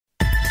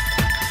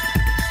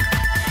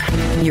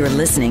You're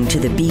listening to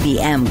the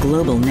BBM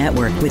Global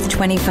Network with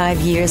 25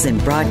 years in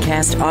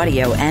broadcast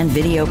audio and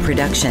video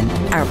production.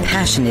 Our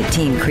passionate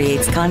team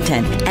creates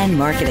content and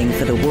marketing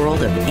for the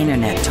world of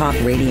Internet Talk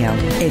Radio.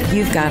 If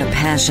you've got a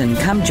passion,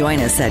 come join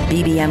us at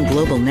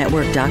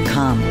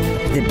bbmglobalnetwork.com.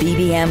 The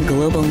BBM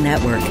Global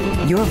Network.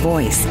 Your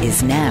voice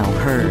is now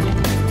heard.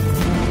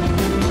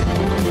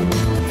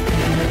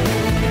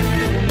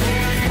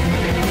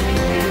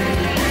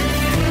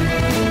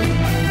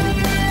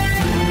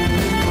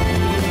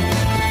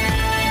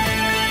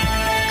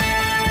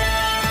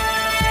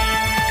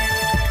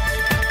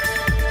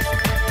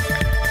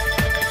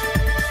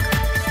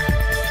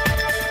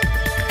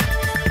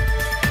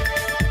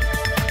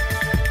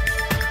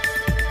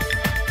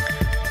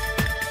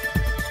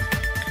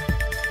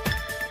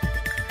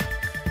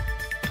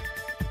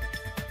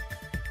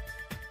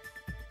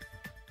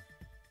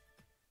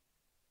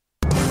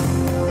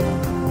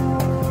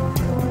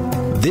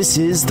 This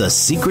is The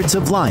Secrets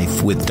of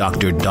Life with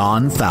Dr.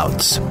 Don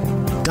Fouts.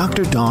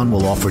 Dr. Don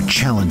will offer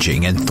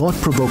challenging and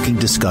thought-provoking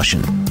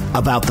discussion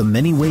about the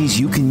many ways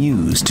you can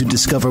use to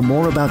discover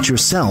more about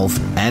yourself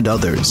and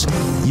others.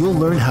 You'll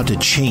learn how to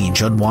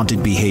change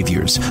unwanted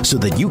behaviors so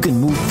that you can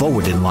move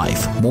forward in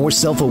life more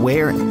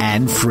self-aware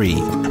and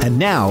free. And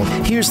now,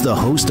 here's the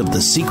host of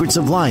The Secrets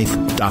of Life,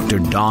 Dr.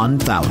 Don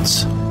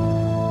Fouts.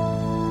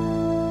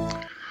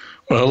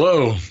 Well,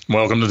 hello.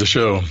 Welcome to the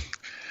show.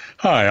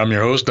 Hi, I'm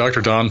your host,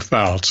 Dr. Don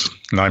Fouts,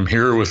 and I'm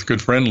here with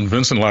good friend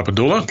Vincent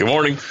Lapadula. Good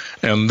morning.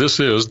 And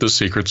this is The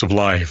Secrets of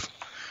Life.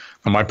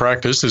 Now, my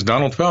practice is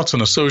Donald Fouts &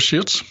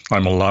 Associates.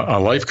 I'm a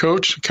life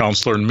coach,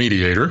 counselor, and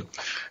mediator,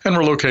 and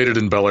we're located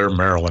in Bel Air,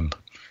 Maryland.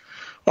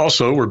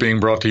 Also, we're being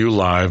brought to you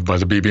live by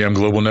the BBM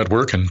Global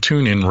Network and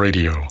TuneIn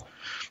Radio.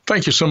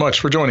 Thank you so much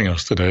for joining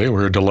us today.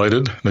 We're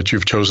delighted that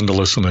you've chosen to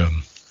listen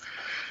in.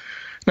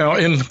 Now,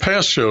 in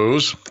past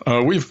shows,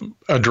 we've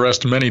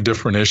addressed many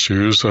different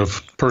issues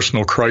of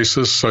personal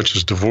crisis, such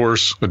as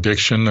divorce,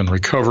 addiction and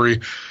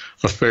recovery,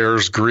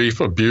 affairs, grief,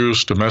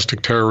 abuse,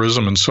 domestic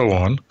terrorism, and so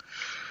on.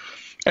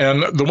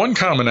 And the one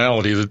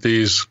commonality that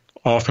these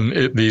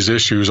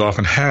issues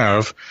often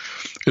have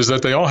is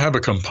that they all have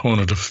a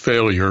component of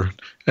failure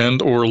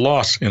and or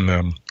loss in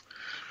them.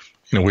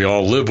 You know, we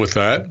all live with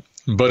that,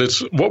 but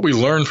it's what we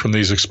learn from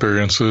these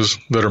experiences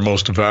that are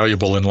most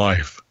valuable in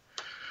life.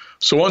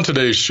 So on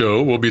today's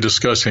show, we'll be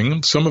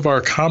discussing some of our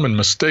common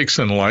mistakes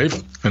in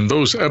life, and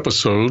those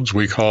episodes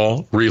we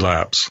call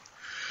relapse.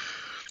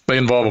 They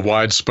involve a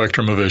wide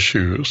spectrum of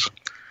issues.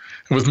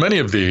 And with many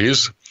of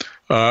these,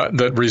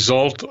 they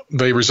result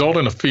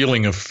in a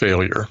feeling of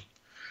failure.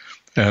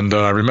 And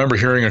I remember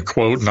hearing a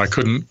quote, and I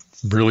couldn't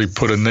really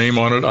put a name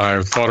on it.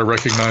 I thought I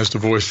recognized the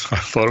voice. I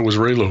thought it was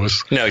Ray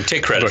Lewis. No,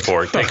 take credit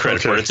for it. Take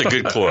credit for it. It's a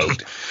good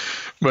quote.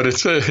 But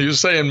he was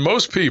saying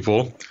most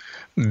people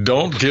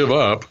don't give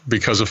up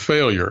because of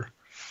failure,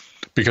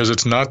 because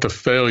it's not the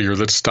failure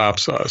that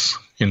stops us.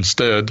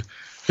 Instead,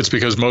 it's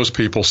because most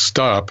people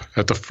stop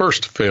at the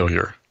first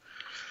failure.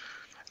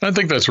 And I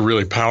think that's a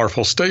really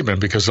powerful statement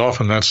because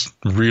often that's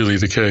really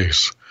the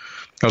case.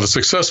 Now, the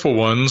successful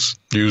ones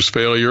use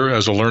failure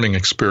as a learning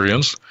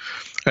experience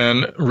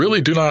and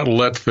really do not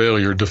let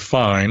failure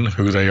define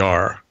who they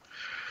are.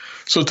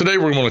 So today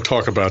we're going to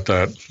talk about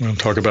that. We're going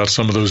to talk about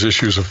some of those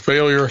issues of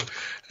failure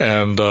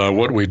and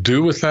what we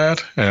do with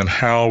that and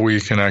how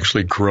we can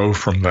actually grow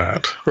from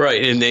that.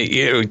 Right. And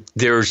you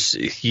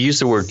use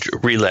the word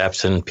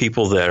relapse, and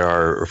people that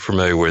are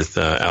familiar with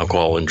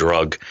alcohol and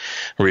drug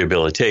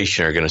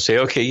rehabilitation are going to say,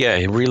 okay,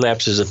 yeah,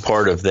 relapse is a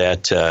part of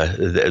that,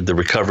 the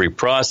recovery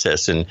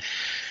process. And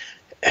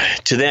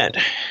to that,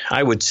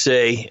 I would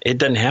say it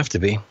doesn't have to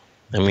be.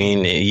 I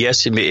mean,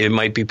 yes, it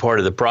might be part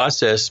of the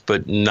process,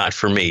 but not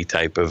for me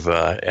type of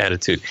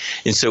attitude.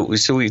 And so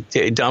we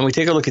take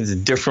a look at the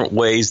different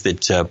ways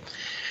that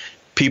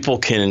people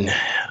can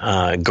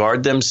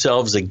guard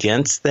themselves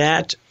against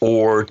that,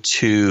 or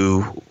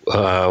to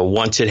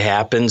once it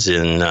happens,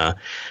 and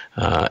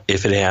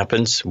if it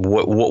happens,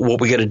 what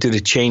we got to do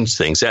to change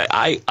things.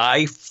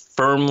 I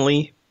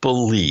firmly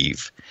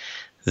believe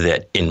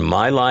that in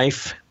my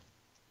life,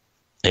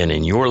 and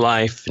in your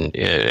life, and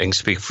I can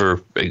speak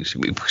for,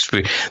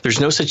 there's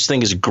no such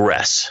thing as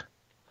regress.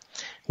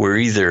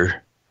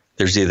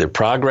 There's either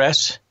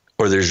progress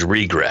or there's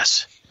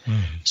regress.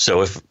 Mm.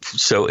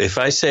 So if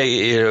I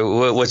say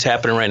what's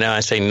happening right now,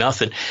 I say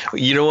nothing.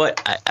 You know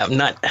what? I'm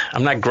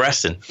not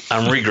gressing.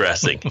 I'm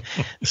regressing.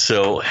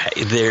 So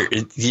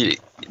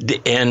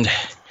and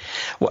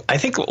I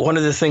think one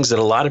of the things that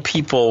a lot of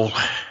people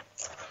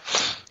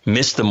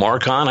miss the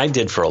mark on, I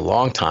did for a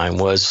long time,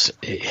 was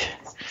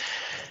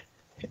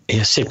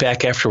sit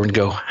back afterward and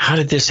go, how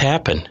did this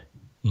happen?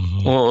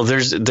 Mm-hmm. Well,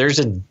 there's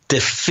a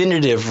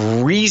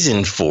definitive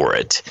reason for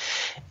it.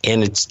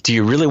 And it's, do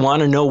you really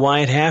want to know why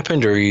it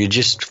happened, or are you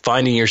just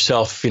finding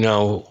yourself,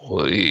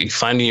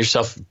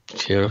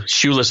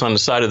 shoeless on the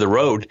side of the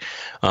road,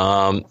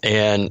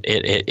 and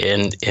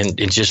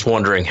just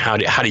wondering how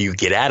do you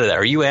get out of that?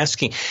 Are you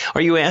asking,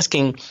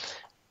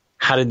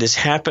 how did this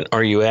happen? Or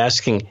are you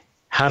asking,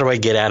 how do I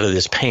get out of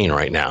this pain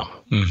right now,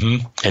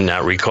 mm-hmm. and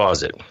not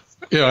recause it?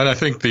 Yeah, and I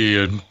think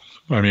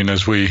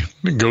as we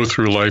go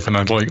through life, and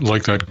I'd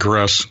like that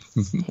GRESS.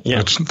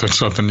 Yeah. That's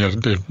something,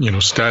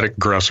 static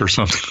GRESS or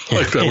something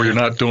like that, where you're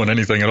not doing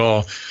anything at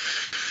all.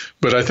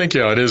 But I think,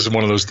 it is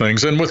one of those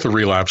things. And with the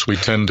relapse, we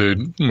tend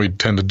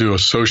to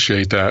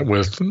associate that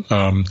with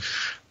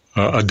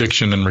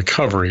addiction and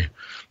recovery.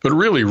 But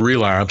really,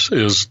 relapse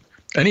is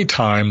any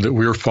time that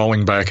we're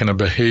falling back in a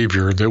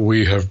behavior that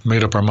we have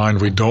made up our mind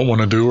we don't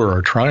want to do or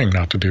are trying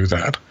not to do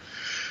that.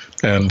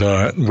 And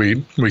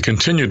we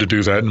continue to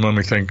do that, and when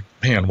we think,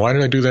 man, why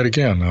did I do that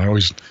again? I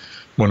always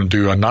want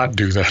to not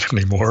do that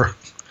anymore.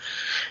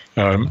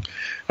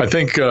 I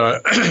think,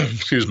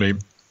 excuse me,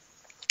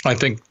 I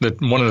think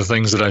that one of the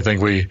things that I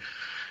think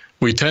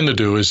we tend to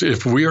do is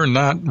if we are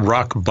not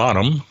rock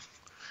bottom,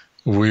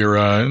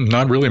 we're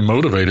not really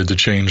motivated to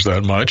change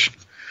that much,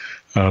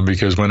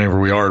 because whenever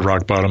we are at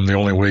rock bottom, the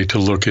only way to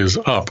look is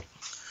up.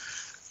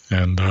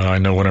 And I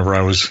know whenever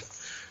I was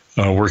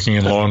working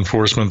in law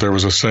enforcement, there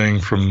was a saying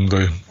from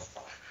the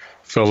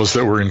fellows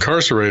that were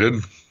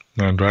incarcerated,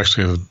 and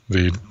actually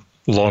the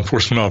law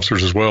enforcement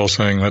officers as well,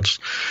 saying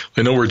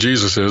they know where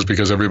Jesus is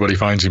because everybody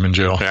finds him in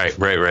jail.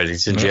 Right.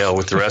 He's in jail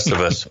with the rest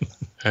of us.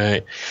 All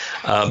right.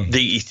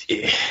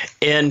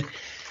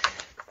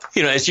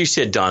 As you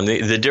said, Don,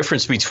 the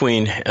difference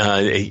between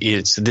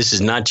this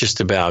is not just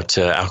about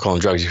alcohol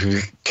and drugs.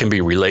 It can be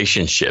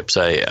relationships.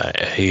 I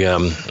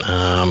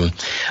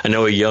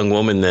know a young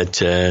woman that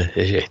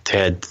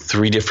had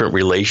 3 different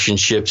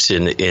relationships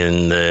in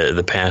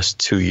the past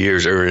 2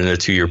 years, or in a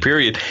 2-year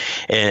period,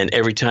 and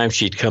every time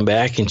she'd come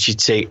back and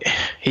she'd say,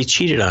 "He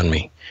cheated on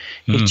me.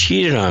 He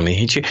cheated on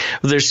me."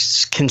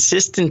 There's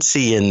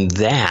consistency in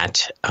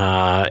that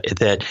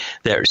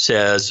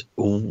says,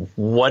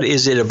 what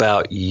is it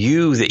about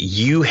you that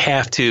you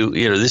have to,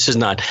 this is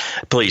not,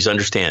 please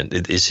understand,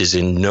 this is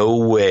in no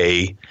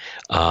way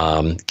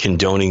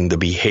condoning the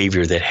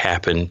behavior that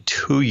happened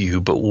to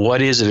you, but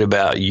what is it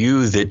about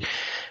you that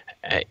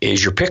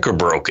is your picker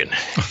broken?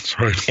 That's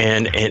right.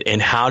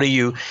 And how do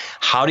you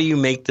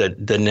make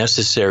the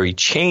necessary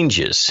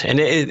changes? And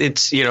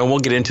it's we'll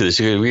get into this.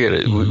 We got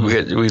a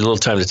little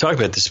time to talk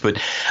about this, but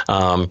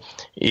how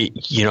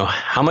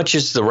much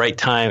is the right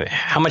time?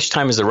 How much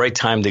time is the right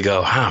time to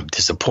go? I'm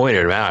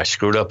disappointed. Wow, I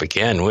screwed up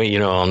again.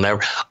 Well,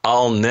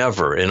 I'll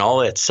never, and all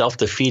that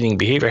self-defeating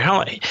behavior.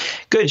 How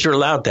good you're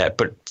allowed that,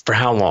 but for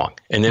how long?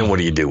 And then what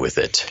do you do with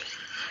it?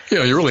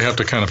 Yeah, you really have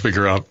to kind of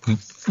figure out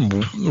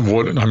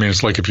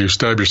it's like if you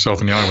stab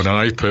yourself in the eye with an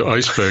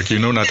ice pick,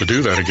 not to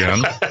do that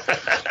again.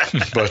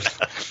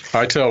 But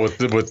I tell with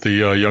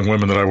the young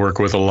women that I work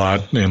with a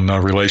lot in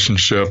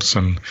relationships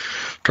and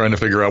trying to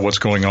figure out what's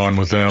going on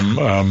with them,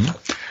 I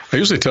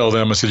usually tell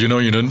them, I said,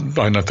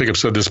 and I think I've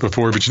said this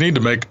before, but you need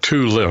to make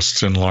 2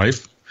 lists in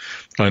life.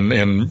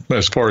 And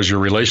as far as your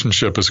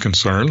relationship is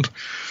concerned,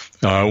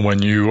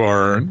 when you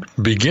are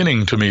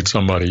beginning to meet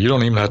somebody, you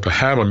don't even have to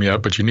have them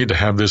yet, but you need to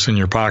have this in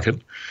your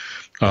pocket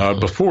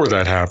before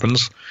that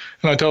happens.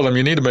 And I tell them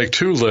you need to make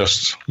 2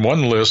 lists.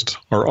 One list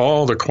are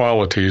all the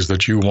qualities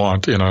that you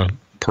want in a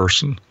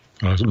person,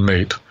 a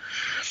mate.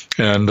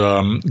 And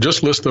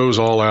just list those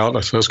all out.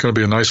 I said it's going to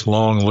be a nice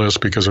long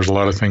list because there's a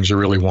lot of things you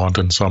really want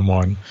in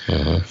someone.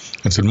 And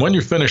said when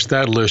you finish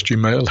that list, you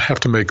may have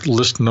to make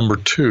list number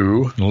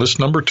 2. And list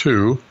number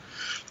 2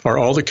 are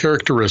all the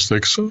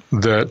characteristics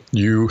that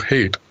you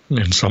hate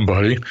in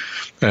somebody,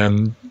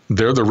 and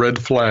they're the red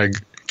flag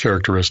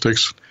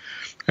characteristics.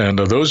 And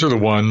those are the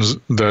ones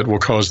that will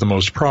cause the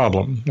most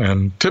problem.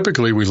 And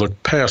typically we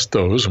look past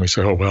those and we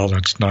say, oh, well,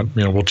 that's not,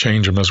 we'll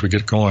change them as we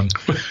get going.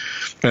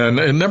 And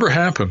it never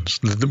happens.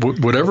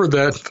 Whatever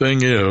that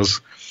thing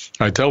is,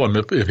 I tell him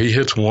if he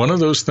hits one of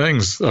those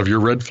things of your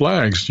red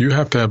flags, you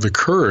have to have the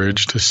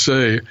courage to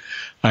say,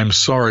 I'm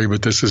sorry,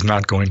 but this is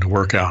not going to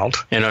work out.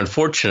 And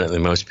unfortunately,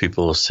 most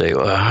people will say,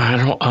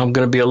 well, I'm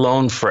going to be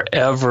alone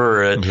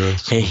forever. And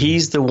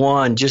he's the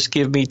one. Just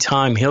give me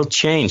time. He'll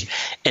change.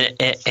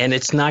 And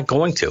it's not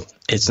going to.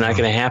 It's not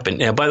going to happen.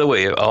 Now, by the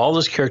way, all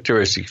those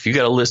characteristics, if you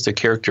got a list of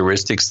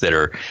characteristics that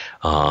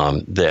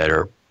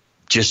are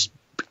just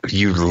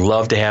you'd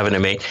love to have in a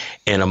mate,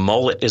 and a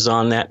mullet is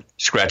on that,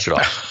 scratch it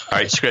off. All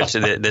right, scratch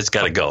it. That's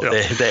got to go. Yep.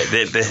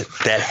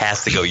 That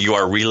has to go. You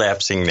are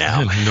relapsing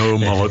now. No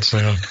mullets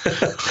now.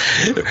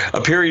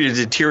 A period of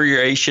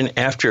deterioration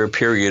after a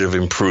period of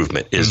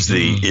improvement is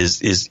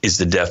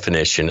the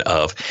definition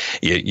of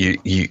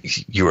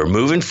you are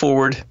moving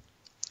forward.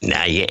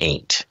 Now you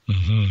ain't.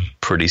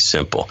 Pretty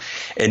simple.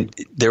 And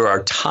there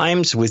are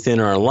times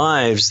within our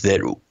lives that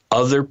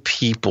other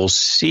people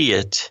see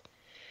it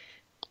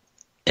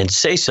and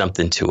say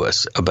something to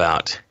us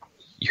about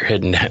you're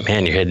heading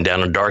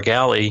down a dark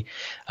alley.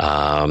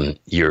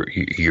 You're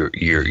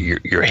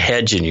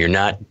hedging. You're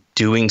not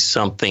doing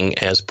something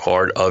as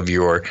part of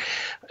your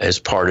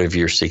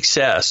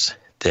success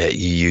that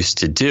you used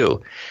to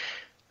do.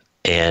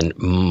 And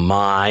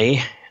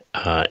my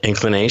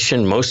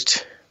inclination,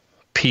 most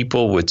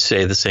people would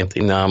say the same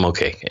thing. No, I'm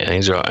okay.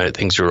 Things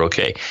are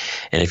okay.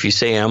 And if you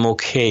say I'm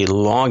okay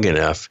long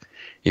enough,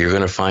 you're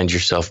going to find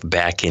yourself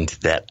back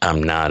into that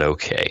I'm not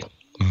okay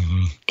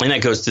Mm-hmm. And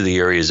that goes to the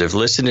areas of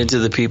listening to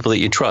the people that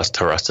you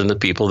trusting the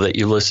people that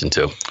you listen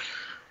to.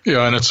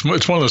 Yeah, and it's one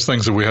of those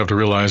things that we have to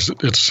realize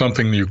it's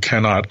something you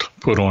cannot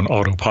put on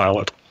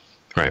autopilot.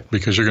 Right.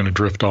 Because you're going to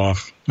drift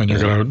off and you're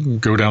going to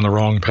go down the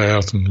wrong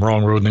path and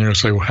wrong road, and you're going to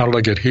say, well, how did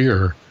I get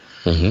here?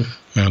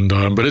 Mm-hmm.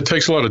 And but it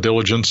takes a lot of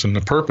diligence and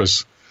the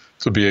purpose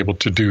to be able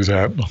to do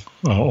that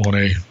on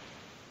a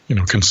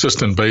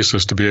consistent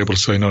basis, to be able to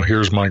say, no,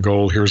 here's my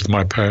goal, here's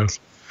my path.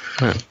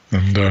 Right.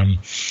 And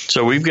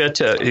so we've got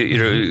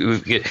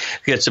we've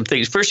got some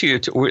things. First,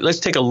 let's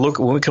take a look.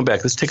 When we come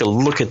back, let's take a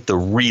look at the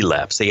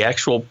relapse, the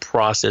actual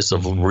process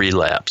of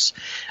relapse,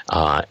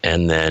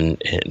 and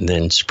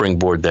then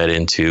springboard that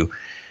into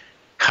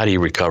how do you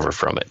recover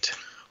from it.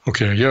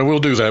 Okay, yeah, we'll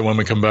do that when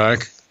we come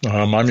back.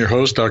 I'm your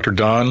host, Dr.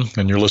 Don,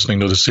 and you're listening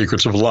to The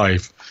Secrets of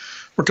Life.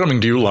 We're coming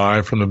to you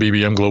live from the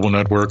BBM Global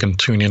Network and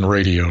TuneIn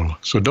Radio.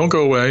 So don't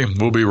go away.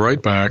 We'll be right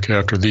back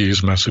after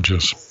these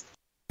messages.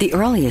 The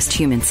earliest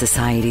human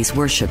societies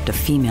worshipped a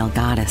female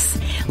goddess.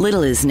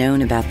 Little is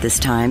known about this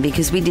time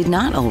because we did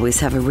not always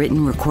have a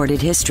written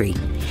recorded history.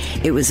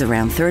 It was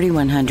around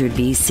 3100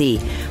 BC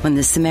when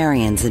the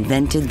Sumerians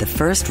invented the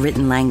first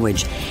written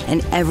language,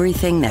 and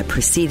everything that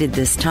preceded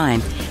this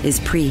time is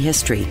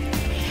prehistory.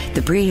 The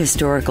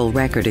prehistorical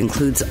record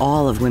includes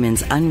all of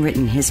women's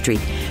unwritten history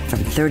from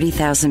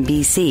 30,000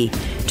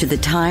 BC to the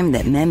time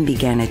that men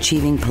began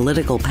achieving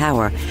political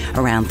power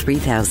around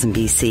 3000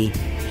 BC.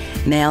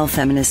 Male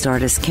feminist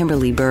artist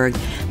Kimberly Berg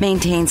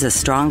maintains a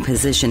strong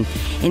position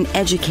in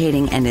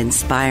educating and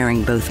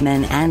inspiring both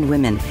men and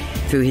women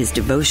through his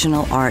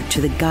devotional art to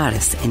the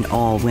goddess in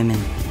all women.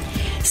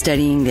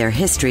 Studying their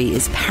history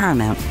is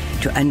paramount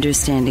to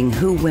understanding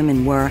who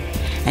women were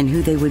and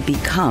who they would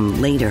become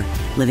later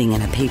living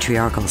in a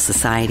patriarchal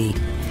society.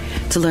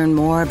 To learn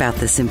more about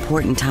this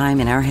important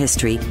time in our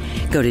history,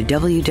 go to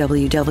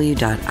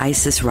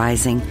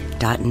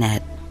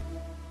www.isisrising.net.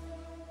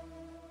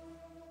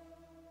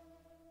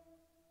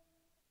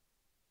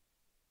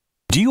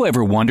 Do you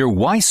ever wonder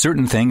why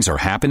certain things are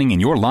happening in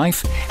your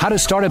life? How to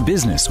start a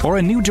business or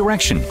a new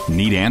direction?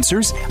 Need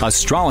answers?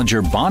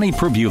 Astrologer Bonnie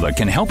Prabula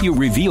can help you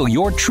reveal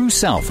your true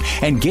self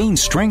and gain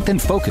strength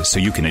and focus so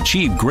you can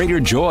achieve greater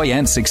joy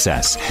and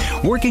success.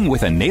 Working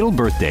with a natal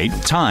birth date,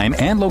 time,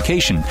 and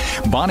location,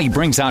 Bonnie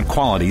brings out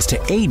qualities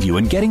to aid you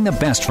in getting the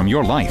best from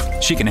your life.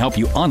 She can help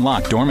you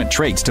unlock dormant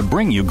traits to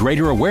bring you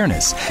greater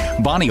awareness.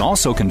 Bonnie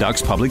also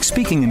conducts public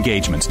speaking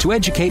engagements to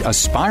educate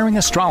aspiring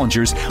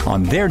astrologers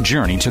on their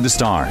journey to the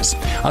stars.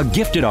 A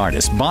gifted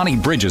artist, Bonnie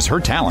bridges her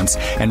talents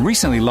and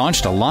recently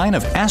launched a line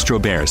of Astro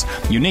Bears,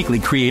 uniquely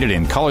created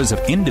in colors of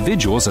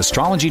individuals'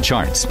 astrology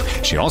charts.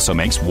 She also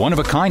makes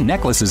one-of-a-kind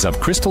necklaces of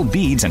crystal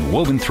beads and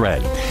woven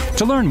thread.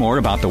 To learn more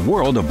about the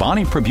world of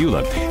Bonnie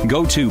Prabula,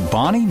 go to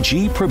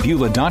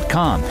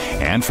BonnieGPrabula.com.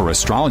 And for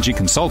astrology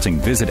consulting,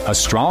 visit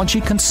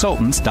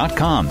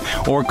astrologyconsultants.com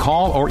or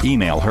call or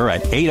email her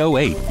at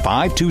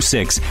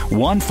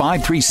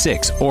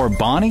 808-526-1536 or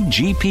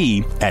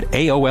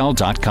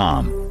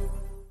BonnieGP@AOL.com.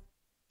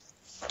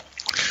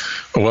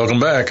 Welcome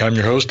back. I'm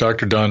your host,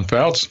 Dr. Don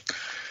Fouts.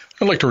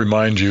 I'd like to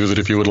remind you that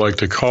if you would like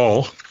to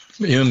call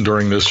in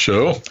during this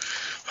show,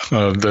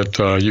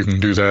 that you can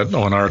do that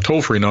on our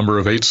toll-free number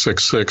of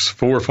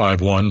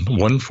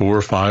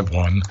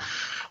 866-451-1451.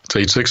 It's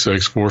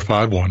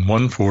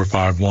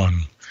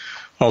 866-451-1451.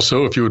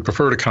 Also, if you would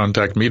prefer to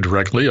contact me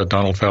directly at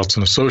Donald Fouts &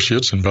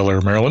 Associates in Bel Air,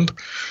 Maryland,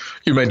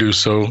 you may do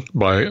so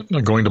by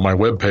going to my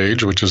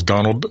webpage, which is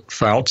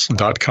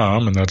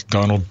donaldfouts.com, and that's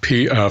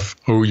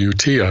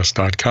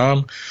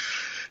donaldpfouts.com.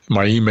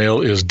 My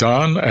email is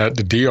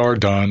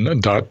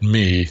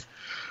don@drdon.me,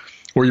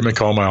 or you may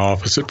call my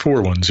office at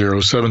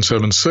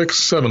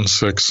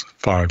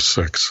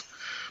 410-776-7656.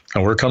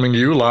 Now, we're coming to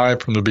you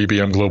live from the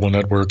BBM Global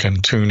Network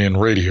and TuneIn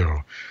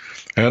Radio.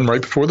 And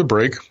right before the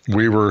break,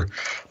 we were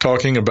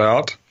talking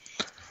about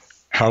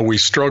how we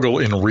struggle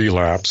in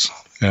relapse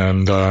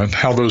and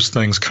how those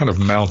things kind of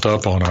mount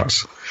up on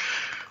us.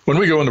 When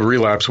we go into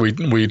relapse, we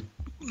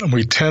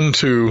tend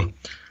to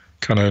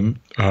kind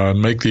of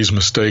make these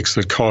mistakes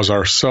that cause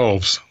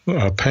ourselves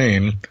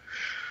pain.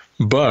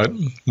 But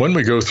when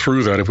we go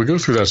through that, if we go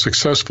through that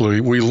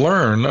successfully, we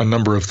learn a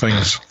number of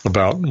things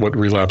about what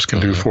relapse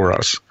can do for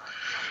us.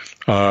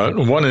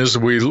 One is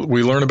we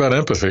learn about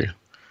empathy,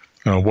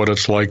 what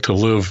it's like to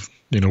live,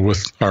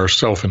 with our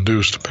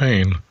self-induced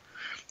pain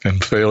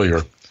and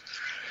failure.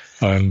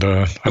 And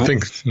I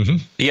think,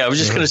 I was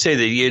just going to say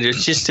that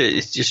it's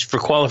just for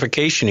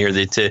qualification here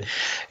that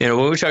when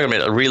we're talking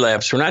about a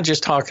relapse, we're not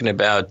just talking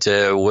about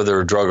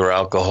whether drug or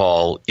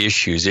alcohol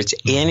issues. It's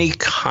any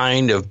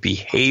kind of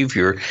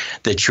behavior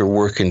that you're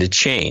working to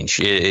change.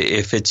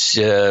 If it's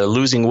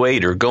losing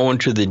weight or going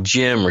to the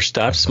gym or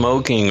stop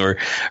smoking or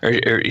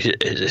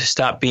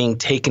stop being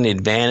taken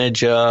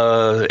advantage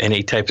of,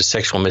 any type of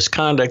sexual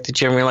misconduct that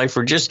you have in your life,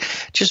 or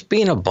just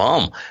being a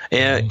bum,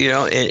 and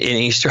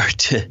you start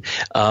to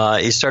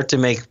you start to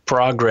make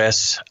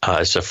progress.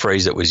 It's a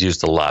phrase that was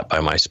used a lot by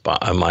my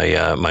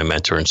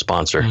mentor and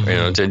sponsor.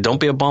 Don't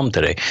be a bum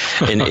today.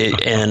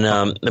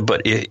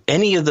 But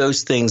any of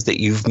those things that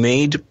you've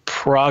made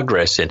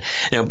progress in.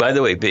 Now, by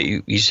the way,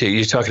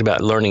 you're talking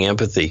about learning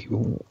empathy.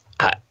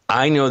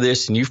 I know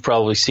this, and you've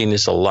probably seen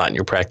this a lot in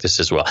your practice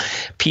as well.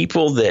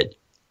 People that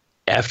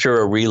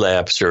after a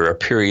relapse or a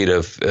period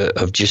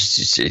of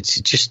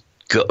just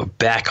go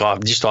back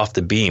off, just off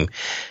the beam,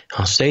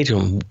 I'll say to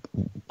them,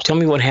 tell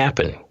me what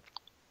happened.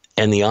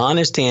 And the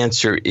honest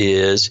answer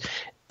is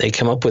they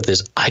come up with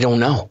this, I don't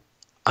know.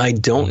 I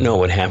don't know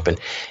what happened.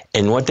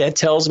 And what that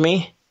tells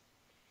me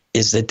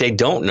is that they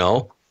don't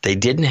know. They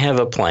didn't have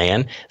a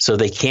plan, so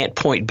they can't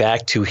point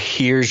back to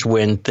here's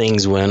when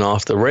things went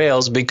off the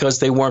rails because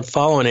they weren't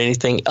following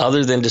anything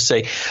other than to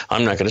say,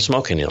 I'm not going to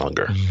smoke any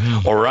longer,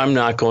 or I'm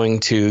not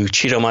going to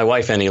cheat on my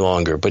wife any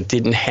longer, but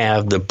didn't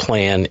have the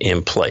plan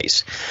in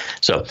place.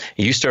 So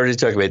you started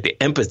to talk about the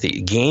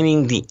empathy,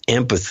 gaining the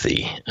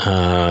empathy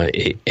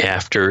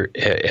after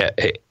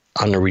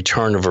on the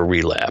return of a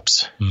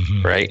relapse,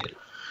 right?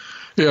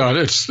 Yeah,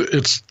 it's.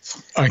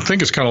 I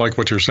think it's kind of like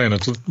what you're saying.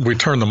 We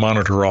turn the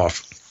monitor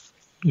off.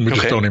 We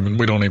just don't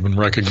even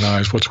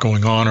recognize what's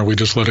going on, or we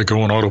just let it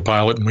go on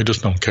autopilot, and we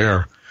just don't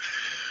care.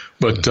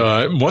 But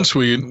once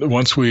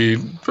we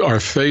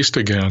are faced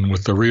again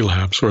with the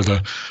relapse or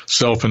the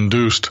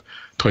self-induced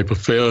type of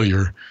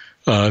failure,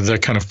 that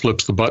kind of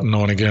flips the button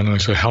on again, and I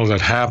say, how did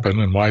that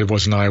happen, and why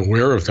wasn't I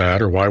aware of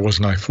that, or why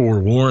wasn't I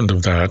forewarned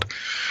of that?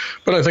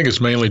 But I think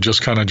it's mainly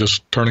just kind of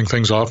just turning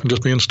things off and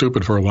just being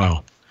stupid for a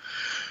while.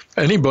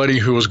 Anybody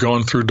who has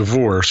gone through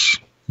divorce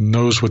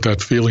knows what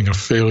that feeling of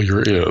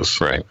failure is.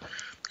 Right.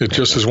 It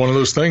just is one of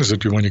those things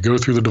that when you go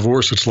through the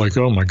divorce, it's like,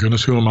 oh, my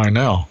goodness, who am I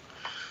now?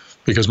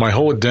 Because my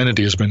whole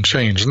identity has been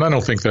changed. And I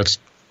don't think that's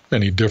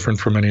any different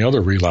from any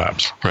other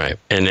relapse. Right.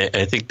 And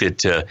I think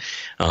that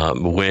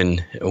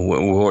when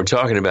we're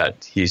talking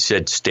about, you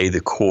said stay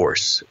the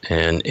course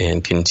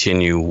and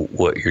continue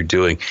what you're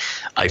doing,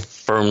 I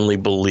firmly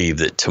believe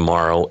that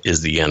tomorrow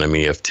is the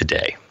enemy of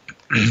today.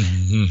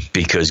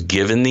 Because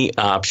given the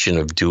option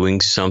of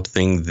doing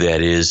something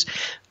that is,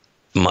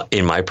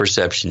 in my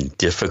perception,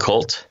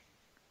 difficult,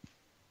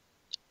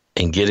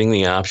 and getting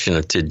the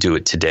option to do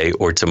it today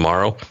or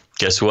tomorrow,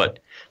 guess what?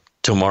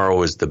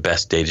 Tomorrow is the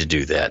best day to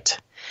do that.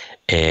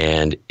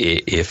 And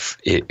if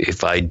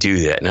I do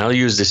that, and I'll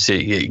use this,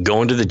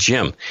 going to the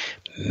gym,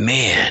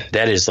 man,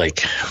 that is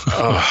like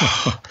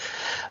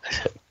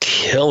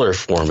killer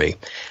for me.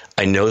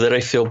 I know that I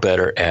feel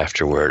better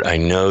afterward. I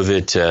know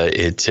that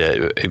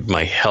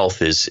my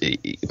health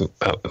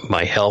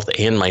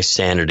and my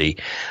sanity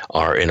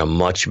are in a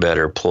much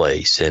better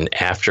place. And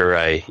after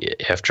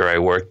I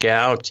work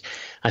out,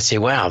 I say,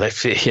 wow,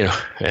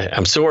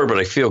 I'm sore, but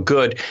I feel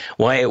good.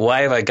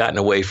 Why have I gotten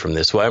away from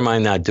this? Why am I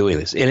not doing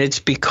this? And it's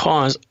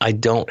because I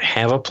don't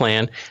have a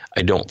plan.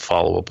 I don't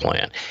follow a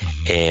plan.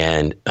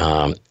 And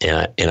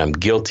I'm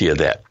guilty of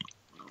that.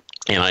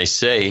 And I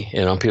say,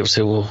 people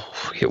say, well,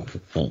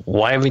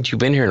 why haven't you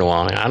been here in a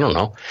while? I don't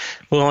know.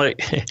 Well,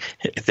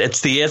 that's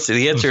the answer.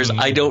 The answer is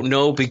I don't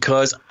know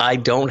because I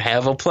don't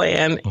have a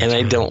plan and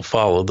I don't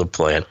follow the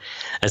plan.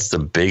 That's the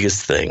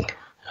biggest thing.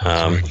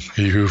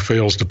 He who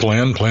fails to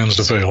plan, plans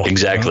to fail.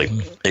 Exactly.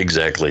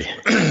 Exactly.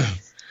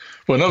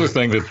 Well, another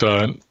thing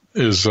that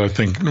is, I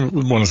think,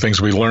 one of the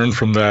things we learned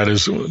from that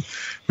is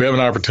we have an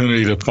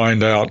opportunity to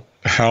find out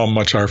how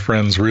much our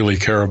friends really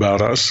care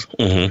about us,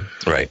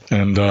 right?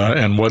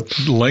 And what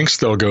lengths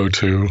they'll go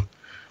to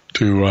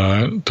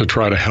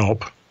try to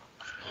help,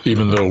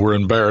 even though we're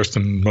embarrassed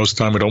and most of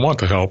the time we don't want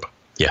to help.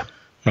 Yeah,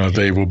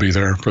 they will be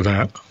there for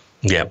that.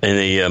 Yeah,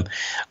 and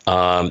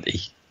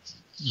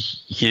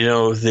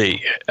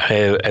I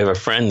have a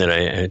friend that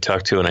I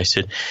talked to, and I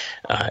said,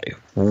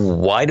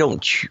 why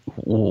don't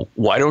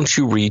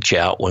you reach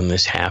out when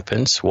this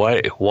happens?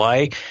 Why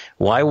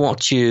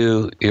won't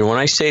you? When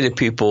I say to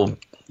people,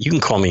 you can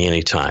call me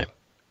anytime.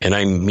 And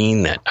I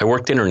mean that. I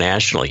worked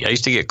internationally. I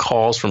used to get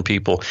calls from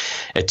people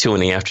at 2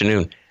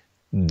 p.m,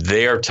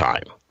 their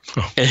time.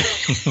 Oh.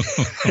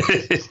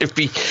 It'd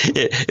be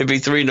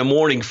 3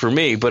 a.m. for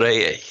me, but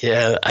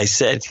I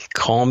said,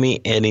 call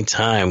me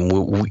anytime.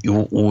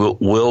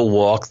 We'll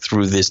walk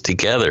through this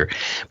together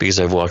because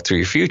I've walked through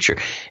your future.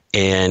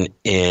 And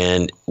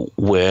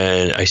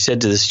when I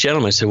said to this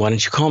gentleman, I said, why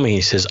don't you call me?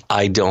 He says,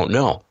 I don't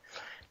know.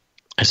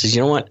 I said,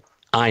 you know what?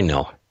 I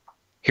know.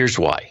 Here's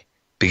why.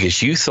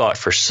 Because you thought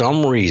for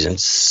some reason,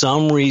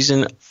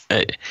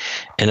 and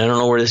I don't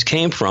know where this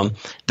came from,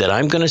 that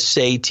I'm going to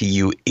say to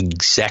you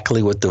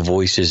exactly what the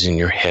voices in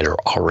your head are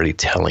already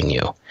telling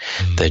you,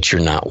 that you're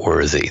not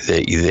worthy,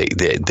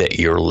 that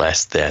you're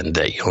less than,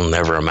 that you'll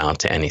never amount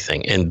to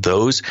anything. And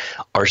those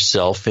are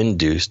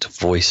self-induced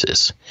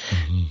voices.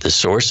 The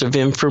source of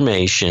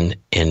information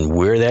and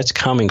where that's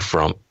coming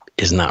from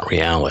is not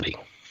reality.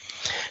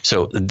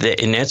 So, and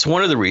that's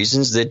one of the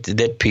reasons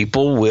that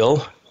people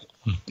will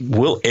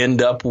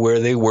end up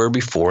where they were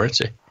before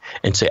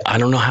and say, I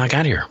don't know how I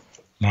got here.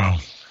 Wow.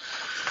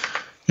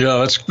 Yeah,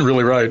 that's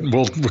really right.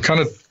 We'll kind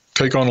of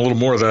take on a little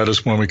more of that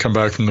as when we come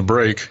back from the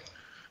break.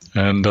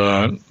 and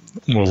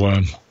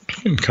we'll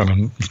kind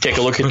of take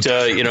a look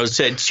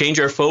at, change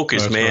our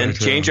focus, man. Right,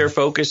 change our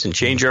focus and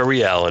change our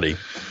reality.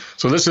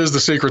 So this is The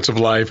Secrets of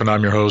Life, and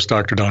I'm your host,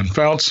 Dr. Don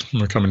Fouts.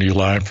 We're coming to you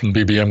live from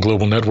BBM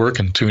Global Network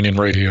and TuneIn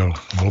Radio.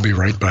 We'll be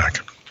right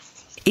back.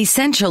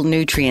 Essential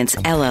Nutrients,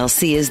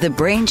 LLC is the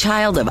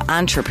brainchild of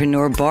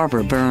entrepreneur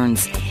Barbara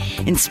Burns.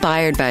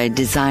 Inspired by a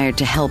desire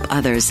to help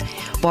others,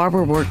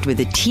 Barbara worked with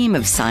a team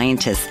of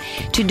scientists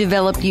to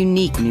develop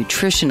unique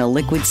nutritional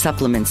liquid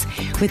supplements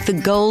with the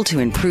goal to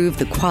improve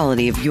the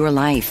quality of your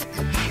life.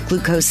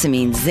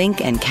 Glucosamine,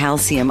 zinc, and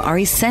calcium are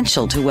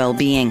essential to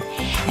well-being,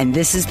 and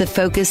this is the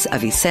focus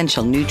of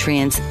Essential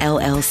Nutrients,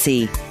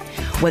 LLC.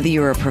 Whether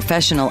you're a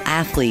professional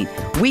athlete,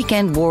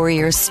 weekend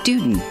warrior,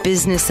 student,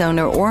 business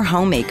owner, or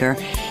homemaker,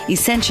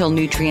 Essential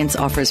Nutrients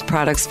offers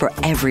products for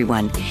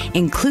everyone,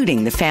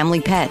 including the family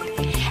pet.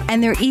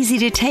 And they're easy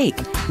to take,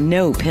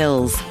 no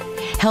pills.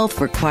 Health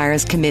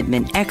requires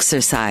commitment,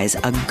 exercise,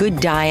 a good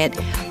diet,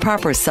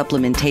 proper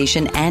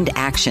supplementation, and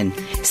action.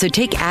 So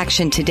take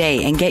action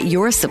today and get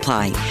your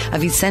supply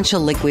of essential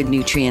liquid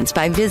nutrients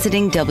by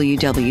visiting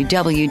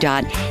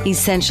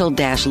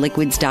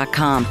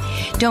www.essential-liquids.com.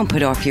 Don't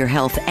put off your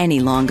health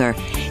any longer.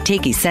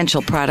 Take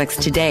essential products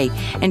today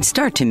and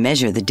start to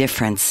measure the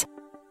difference.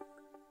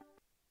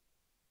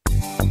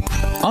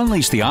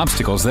 Unleash the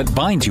obstacles that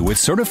bind you with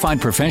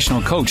certified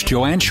professional coach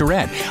Joanne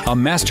Charette, a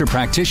master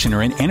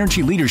practitioner in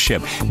energy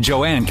leadership.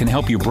 Joanne can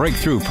help you break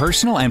through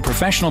personal and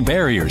professional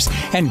barriers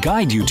and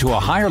guide you to a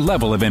higher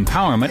level of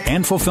empowerment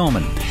and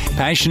fulfillment.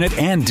 Passionate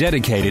and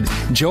dedicated,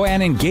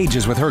 Joanne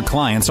engages with her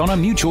clients on a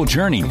mutual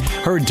journey.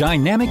 Her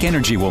dynamic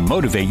energy will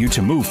motivate you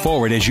to move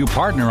forward as you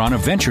partner on a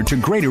venture to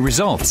greater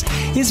results.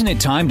 Isn't it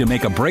time to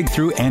make a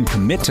breakthrough and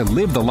commit to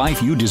live the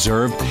life you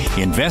deserve?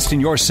 Invest in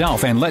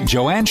yourself and let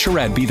Joanne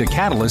Charette be the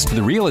catalyst to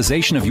the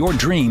realization of your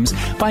dreams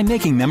by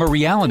making them a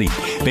reality.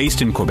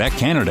 Based in Quebec,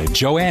 Canada,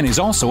 Joanne is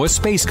also a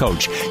space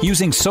coach,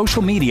 using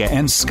social media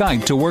and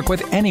Skype to work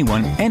with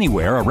anyone,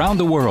 anywhere around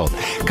the world.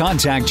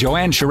 Contact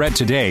Joanne Charette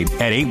today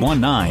at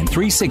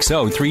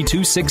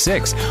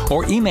 819-360-3266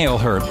 or email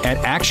her at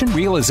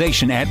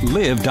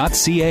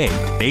actionrealization@live.ca.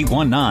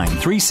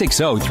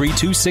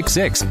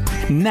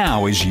 819-360-3266.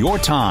 Now is your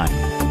time.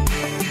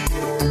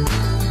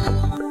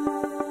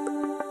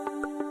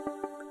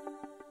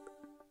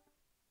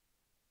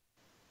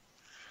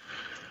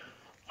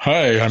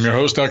 Hi, I'm your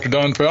host, Dr.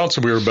 Don Fouts,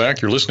 and we are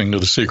back. You're listening to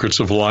The Secrets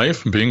of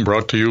Life, being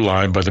brought to you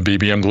live by the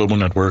BBM Global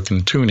Network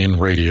and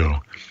TuneIn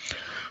Radio.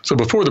 So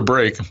before the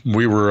break,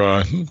 we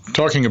were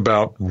talking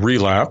about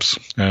relapse,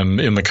 and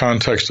in the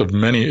context of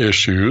many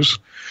issues,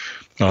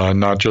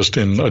 not just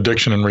in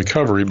addiction and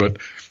recovery, but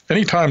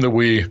any time that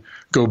we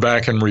go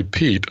back and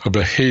repeat a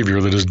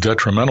behavior that is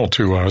detrimental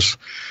to us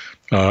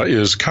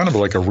is kind of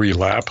like a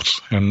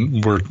relapse,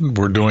 and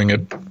we're doing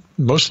it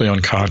mostly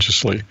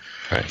unconsciously.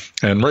 Right.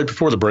 And right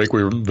before the break,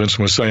 Vincent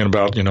was saying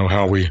about,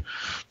 how we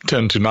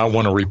tend to not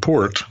want to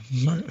report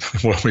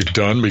what we've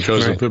done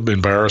because of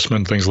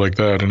embarrassment, things like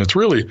that. And it's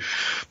really,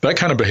 that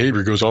kind of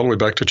behavior goes all the way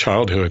back to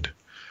childhood,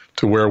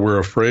 to where we're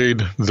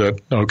afraid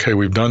that, okay,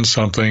 we've done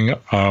something,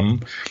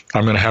 I'm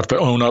going to have to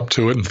own up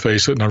to it and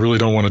face it, and I really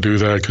don't want to do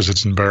that because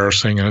it's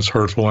embarrassing and it's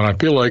hurtful, and I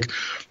feel like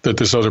that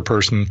this other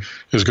person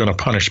is going to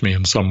punish me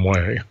in some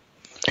way.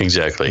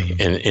 Exactly.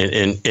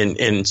 Mm-hmm.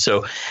 And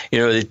so,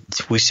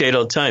 we say it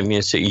all the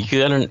time, so you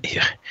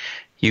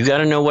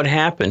gotta know what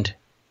happened.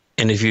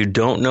 And if you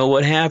don't know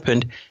what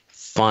happened,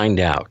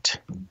 find out.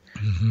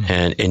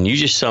 Mm-hmm. And you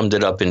just summed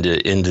it up into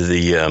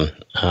the,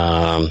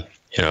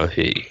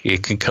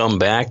 it can come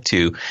back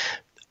to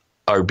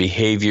our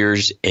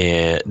behaviors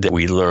that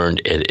we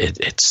learned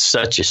at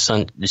such a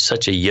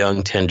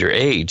young, tender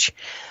age.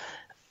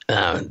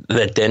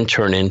 That then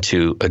turn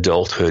into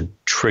adulthood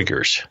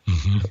triggers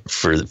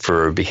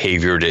for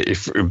behavior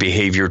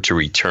to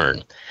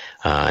return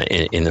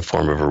in the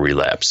form of a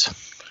relapse.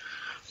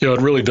 Yeah,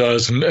 it really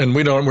does, and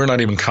we're not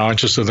even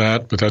conscious of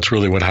that, but that's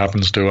really what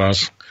happens to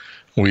us.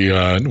 We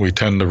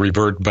tend to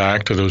revert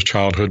back to those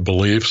childhood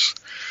beliefs,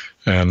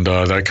 and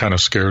that kind of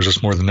scares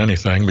us more than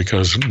anything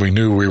because we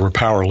knew we were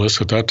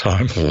powerless at that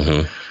time,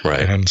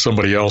 right? And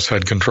somebody else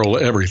had control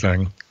of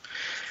everything.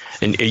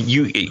 And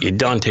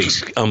Don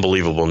takes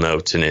unbelievable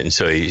notes in it, and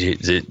so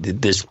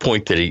this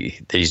point that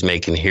he's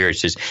making here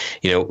is just,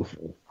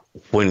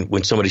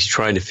 when somebody's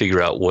trying to figure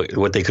out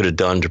what they could have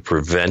done to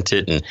prevent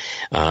it, and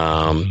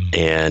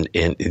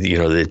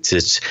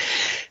it's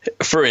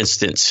for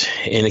instance,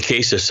 in the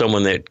case of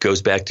someone that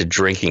goes back to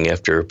drinking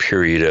after a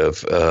period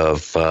of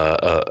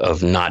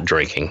not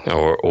drinking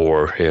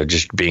or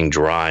just being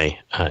dry,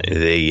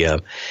 they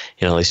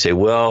say,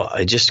 well,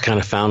 I just kind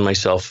of found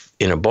myself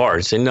in a bar,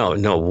 and say,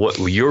 no, what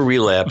your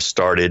relapse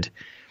started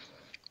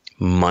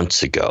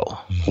months ago,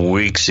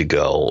 weeks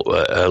ago,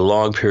 a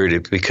long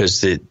period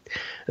because the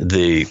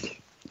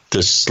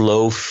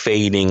slow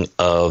fading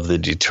of the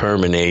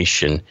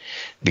determination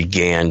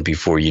began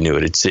before you knew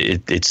it.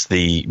 It's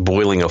the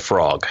boiling a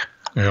frog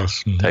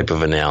type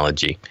of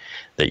analogy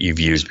that you've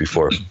used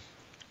before.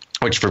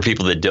 Which for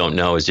people that don't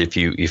know is if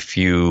you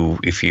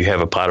have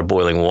a pot of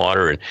boiling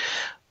water and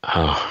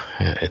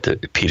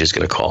Peter's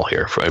going to call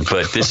here,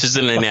 but this is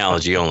an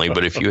analogy only.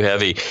 But if you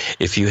have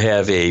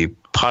a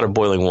pot of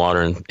boiling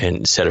water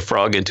and set a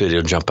frog into it,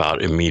 it'll jump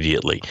out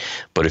immediately.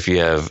 But if you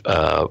have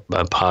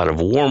a pot of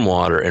warm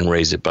water and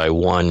raise it by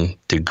 1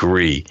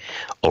 degree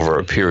over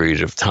a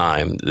period of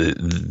time,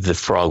 the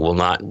frog will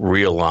not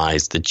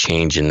realize the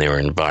change in their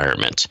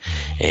environment,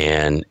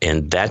 and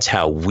that's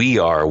how we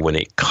are when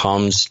it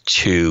comes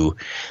to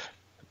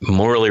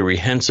morally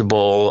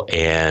reprehensible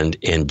and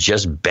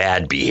just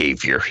bad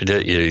behavior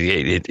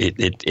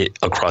it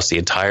across the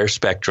entire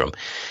spectrum.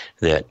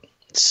 That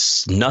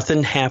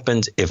nothing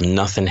happens if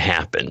nothing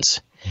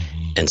happens,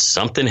 and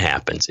something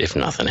happens if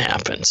nothing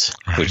happens,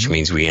 which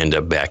means we end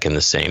up back in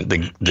the same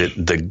the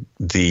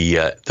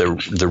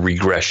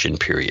regression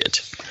period.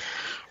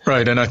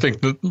 Right, and I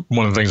think that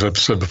one of the things I've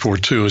said before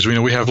too is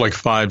we have like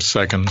 5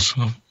 seconds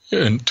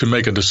to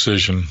make a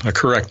decision, a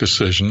correct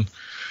decision.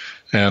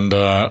 And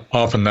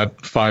often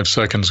that 5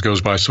 seconds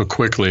goes by so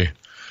quickly.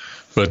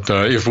 But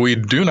if we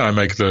do not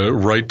make the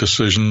right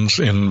decisions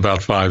in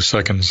about 5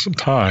 seconds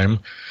time,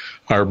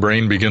 our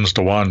brain begins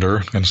to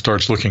wander and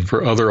starts looking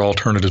for other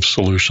alternative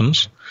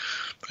solutions.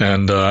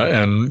 And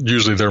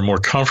usually they're more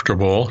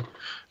comfortable,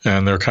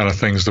 and they're kind of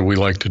things that we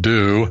like to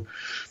do.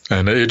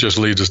 And it just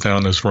leads us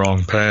down this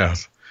wrong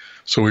path.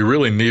 So we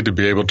really need to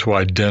be able to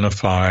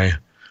identify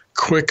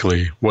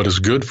quickly what is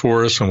good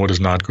for us and what is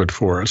not good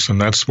for us. And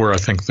that's where I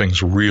think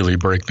things really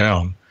break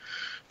down,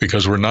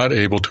 because we're not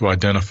able to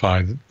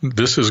identify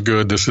this is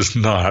good, this is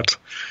not,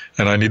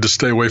 and I need to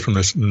stay away from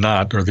this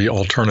not or the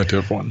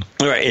alternative one.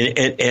 All right,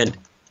 and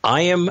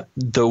I am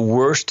the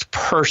worst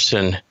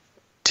person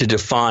to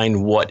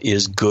define what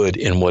is good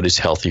and what is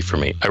healthy for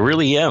me. I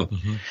really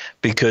am,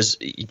 because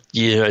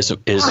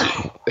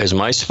as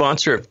my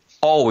sponsor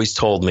always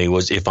told me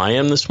was, if I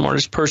am the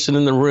smartest person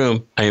in the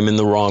room, I am in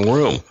the wrong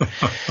room.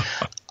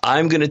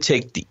 I'm going to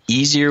take the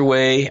easier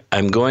way.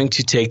 I'm going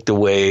to take the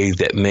way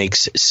that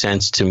makes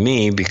sense to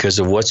me because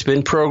of what's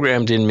been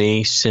programmed in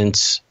me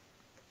since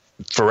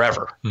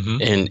forever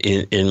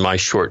in my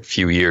short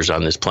few years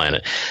on this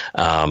planet.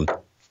 And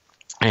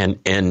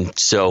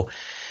so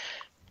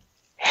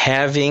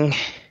having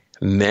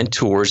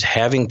mentors,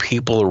 having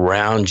people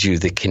around you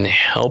that can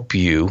help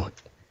you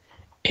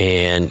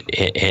and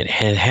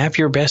have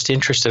your best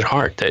interest at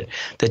heart,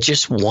 that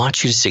just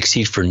wants you to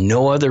succeed for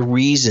no other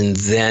reason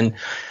than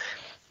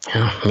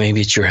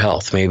maybe it's your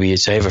health. Maybe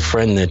it's I have a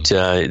friend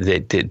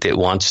that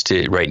wants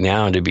to right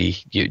now to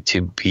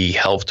be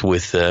helped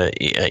with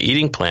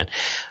eating plan.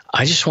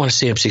 I just want to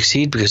see him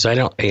succeed because I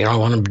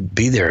want to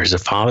be there as a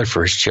father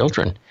for his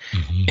children.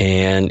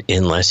 And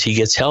unless he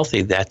gets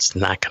healthy, that's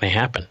not going to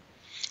happen.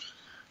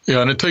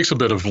 Yeah, and it takes a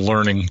bit of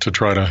learning to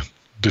try to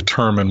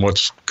determine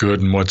what's good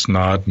and what's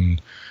not.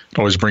 And it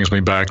always brings me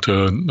back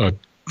to a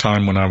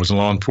time when I was in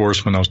law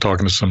enforcement. I was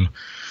talking to some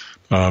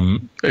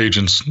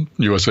agents,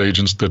 U.S.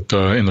 agents that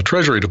in the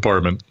Treasury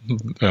Department,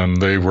 and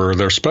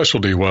their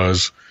specialty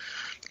was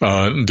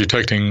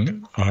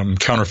detecting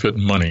counterfeit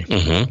money.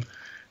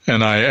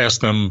 And I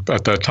asked them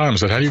at that time, I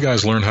said, how do you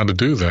guys learn how to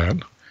do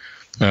that?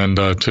 And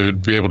to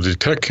be able to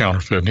detect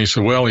counterfeit. And he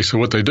said,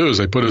 what they do is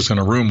they put us in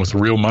a room with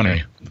real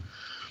money.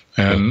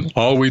 And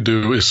all we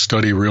do is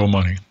study real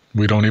money.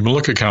 We don't even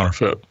look at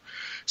counterfeit. He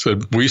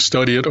said, we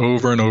study it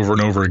over and over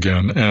and over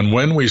again. And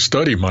when we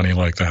study money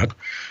like that,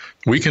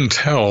 we can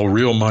tell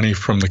real money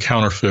from the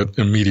counterfeit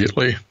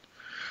immediately.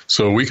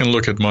 So we can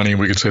look at money,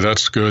 we can say,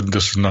 that's good,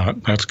 this is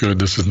not. That's good,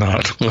 this is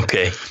not.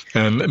 Okay.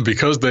 And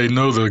because they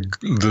know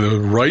the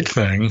right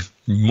thing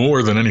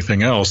more than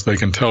anything else, they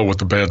can tell what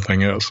the bad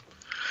thing is.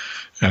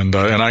 And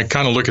I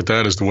kind of look at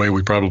that as the way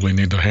we probably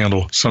need to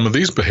handle some of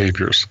these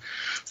behaviors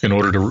in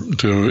order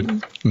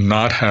to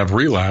not have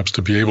relapse,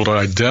 to be able to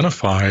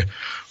identify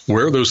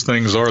where those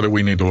things are that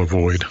we need to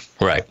avoid.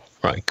 Right.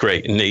 Right,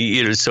 great, and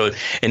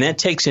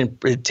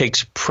that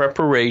takes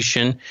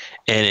preparation,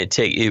 and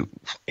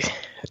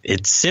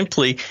it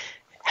simply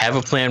have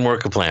a plan,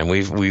 work a plan.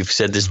 We've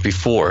said this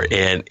before,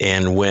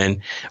 and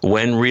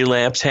when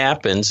relapse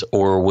happens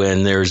or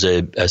when there's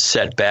a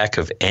setback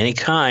of any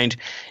kind,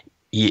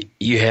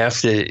 you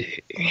have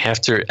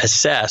to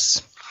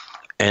assess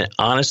and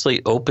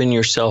honestly open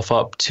yourself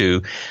up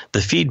to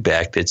the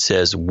feedback that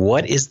says,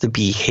 what is the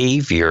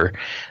behavior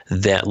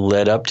that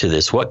led up to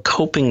this? What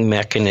coping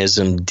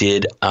mechanism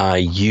did I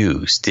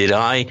use? Did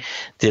I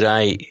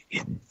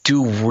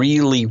do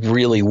really,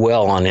 really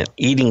well on an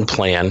eating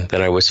plan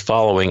that I was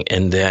following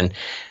and then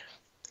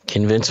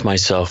convince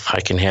myself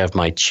I can have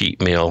my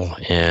cheat meal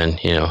and,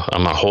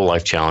 I'm a whole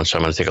life challenge, so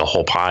I'm going to take a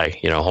whole pie,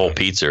 whole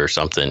pizza or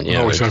something.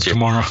 Always have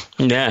tomorrow.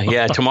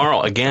 Yeah,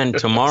 tomorrow. Again,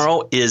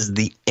 tomorrow is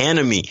the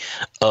enemy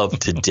of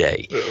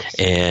today.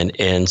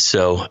 And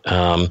so,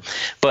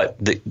 but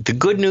the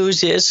good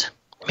news is,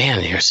 man,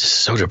 it's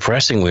so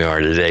depressing we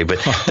are today, but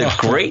the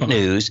great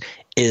news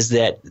is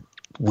that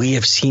we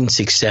have seen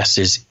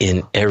successes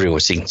in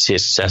everyone, seen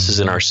successes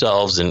in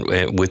ourselves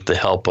and with the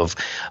help of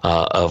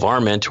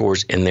our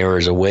mentors. And there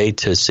is a way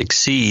to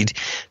succeed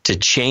to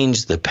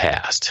change the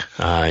past.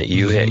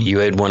 You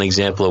had one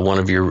example of one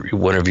of your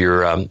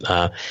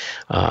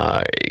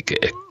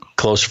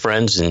close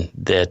friends and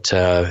that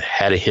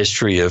had a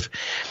history of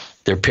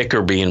their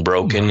picker being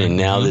broken, and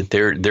now that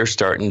they're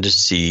starting to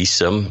see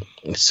some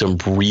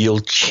real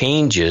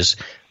changes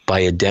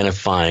by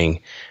identifying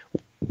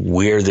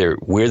where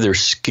their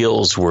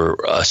skills were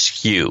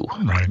askew,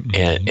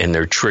 and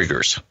their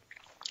triggers.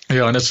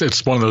 Yeah, and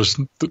it's one of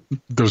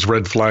those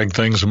red flag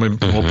things, and we'll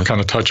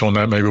kind of touch on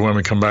that maybe when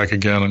we come back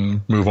again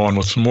and move on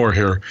with some more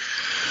here.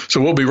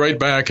 So we'll be right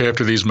back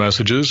after these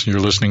messages. You're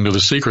listening to The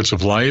Secrets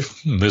of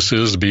Life. This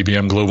is the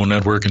BBM Global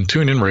Network and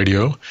TuneIn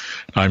Radio.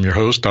 I'm your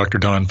host, Dr.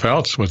 Don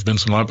Fouts, with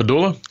Vincent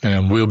LaPadula,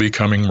 and we'll be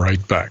coming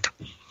right back.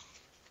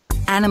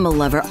 Animal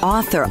lover,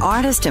 author,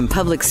 artist, and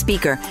public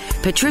speaker,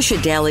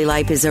 Patricia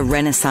Daly-Lipe is a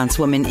Renaissance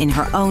woman in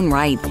her own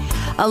right.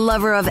 A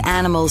lover of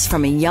animals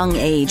from a young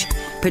age,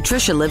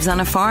 Patricia lives on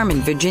a farm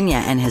in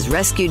Virginia and has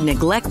rescued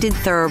neglected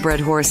thoroughbred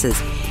horses,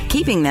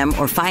 keeping them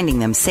or finding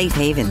them safe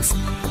havens.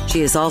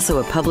 She is also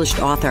a published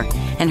author,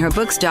 and her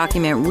books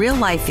document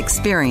real-life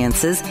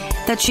experiences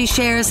that she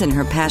shares in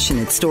her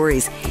passionate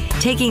stories,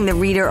 taking the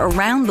reader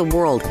around the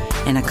world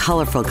in a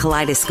colorful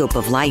kaleidoscope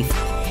of life.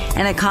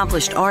 An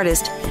accomplished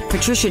artist,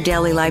 Patricia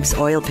Daly-Lipe's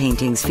oil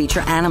paintings feature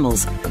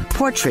animals,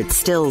 portraits,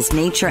 stills,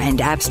 nature, and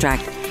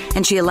abstract,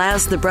 and she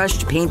allows the brush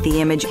to paint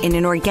the image in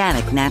an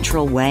organic,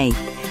 natural way.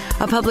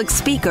 A public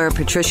speaker,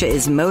 Patricia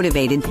is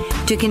motivated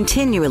to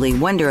continually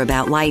wonder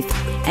about life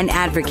and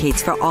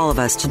advocates for all of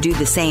us to do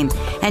the same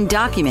and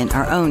document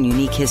our own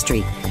unique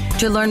history.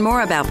 To learn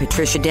more about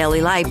Patricia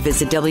Daly-Lipe,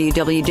 visit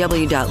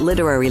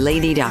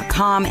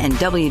www.literarylady.com and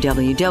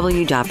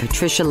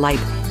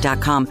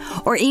www.patricialipe.com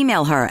or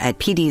email her at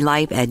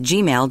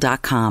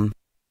pdlipe@gmail.com.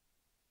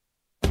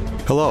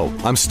 Hello,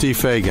 I'm Steve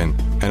Fagan,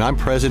 and I'm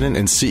president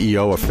and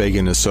CEO of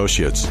Fagan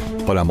Associates,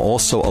 but I'm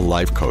also a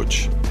life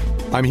coach.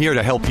 I'm here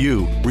to help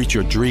you reach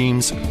your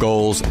dreams,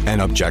 goals,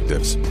 and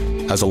objectives.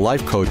 As a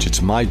life coach,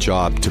 it's my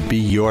job to be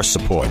your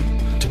support,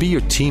 to be your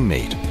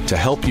teammate, to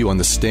help you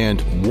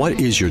understand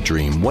what is your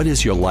dream, what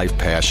is your life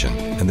passion,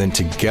 and then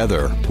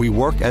together we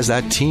work as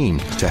that team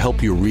to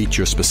help you reach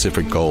your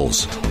specific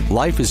goals.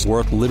 Life is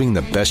worth living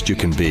the best you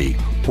can be.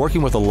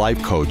 Working with a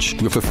life coach,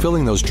 you're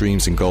fulfilling those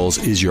dreams and goals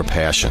is your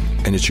passion,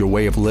 and it's your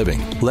way of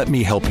living. Let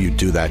me help you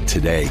do that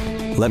today.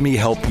 Let me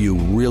help you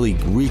really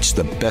reach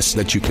the best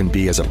that you can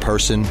be as a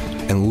person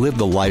and live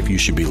the life you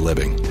should be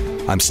living.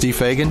 I'm Steve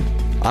Fagan.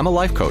 I'm a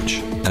life coach,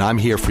 and I'm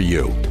here for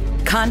you.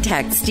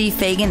 Contact Steve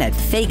Fagan at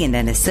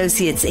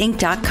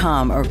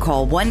FaganandAssociatesInc.com or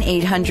call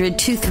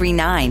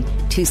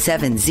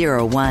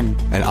 1-800-239-2701.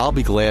 And I'll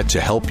be glad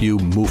to help you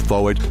move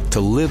forward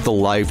to live the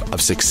life of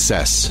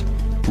success.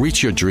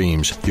 Reach your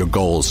dreams, your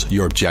goals,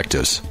 your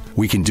objectives.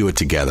 We can do it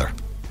together.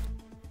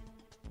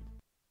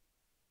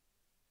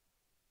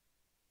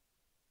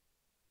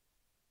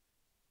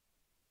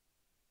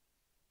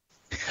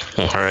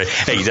 All right.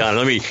 Hey, Don,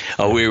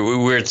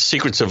 we're at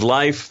Secrets of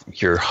Life.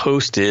 Your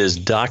host is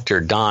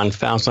Dr. Don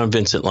Fouts. I'm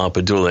Vincent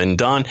LaPadula. And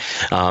Don,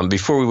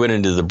 before we went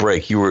into the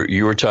break, you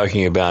were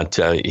talking about,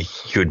 you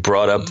had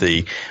brought up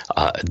the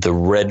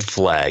red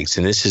flags.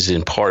 And this is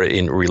in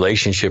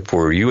relationship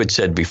where you had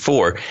said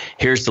before,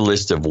 here's the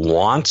list of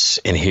wants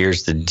and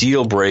here's the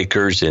deal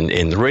breakers.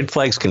 And the red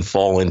flags can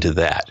fall into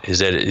that. Is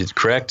that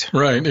correct?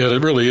 Right. Yeah,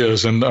 it really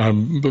is. And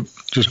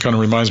just kind of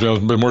reminds me,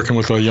 I've been working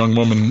with a young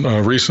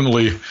woman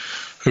recently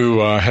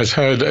who has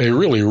had a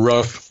really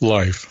rough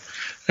life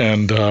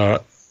and, a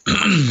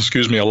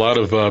lot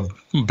of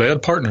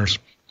bad partners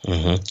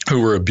who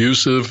were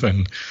abusive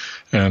and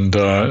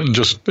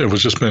it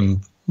was just been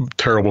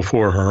terrible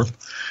for her.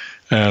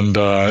 And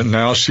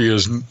now she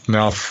is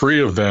now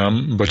free of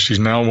them, but she's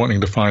now wanting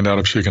to find out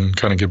if she can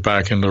kind of get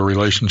back into a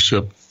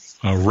relationship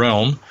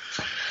realm.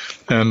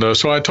 And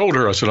so I told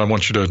her, I said, I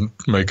want you to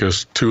make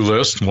us two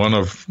lists, one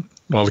of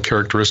all the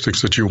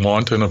characteristics that you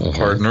want in a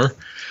partner,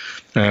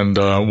 and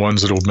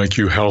ones that will make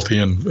you healthy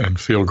and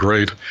feel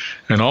great.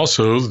 And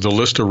also the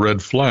list of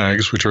red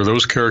flags, which are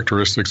those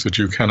characteristics that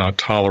you cannot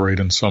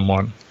tolerate in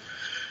someone.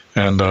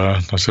 And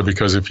I said,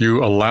 because if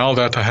you allow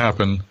that to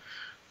happen,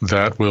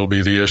 that will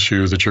be the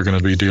issue that you're going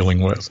to be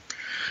dealing with.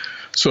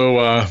 So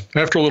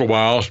after a little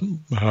while,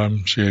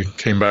 she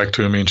came back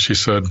to me and she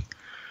said,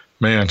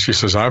 man, she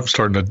says, I'm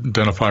starting to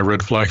identify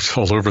red flags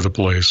all over the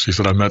place. She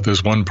said, I met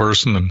this one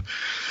person and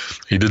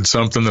he did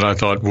something that I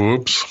thought,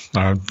 whoops,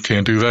 I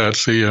can't do that.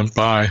 See ya,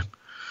 bye.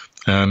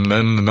 And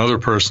then another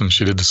person,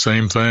 she did the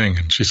same thing.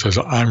 And she says,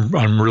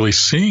 I'm really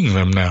seeing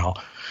them now.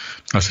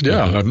 I said,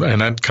 yeah. And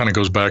that kind of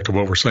goes back to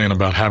what we're saying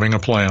about having a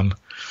plan.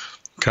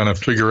 Kind of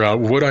figure out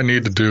what I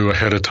need to do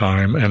ahead of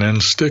time and then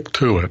stick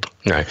to it.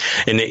 Right.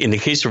 In the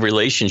case of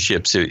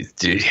relationships,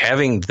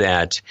 having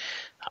that,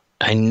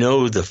 I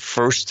know the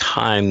first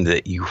time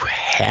that you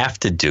have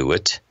to do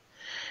it,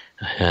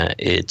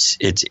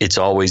 It's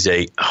always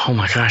oh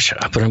my gosh,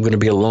 but I'm going to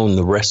be alone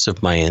the rest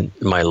of my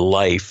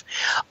life.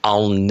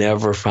 I'll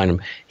never find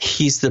him.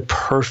 He's the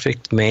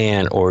perfect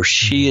man, or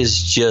she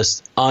is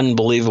just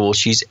unbelievable.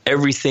 She's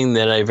everything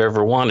that I've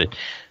ever wanted.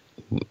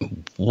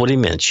 What do you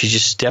mean? She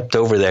just stepped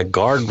over that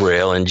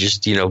guardrail and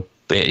just, your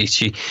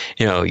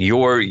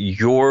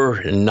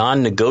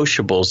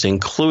non-negotiables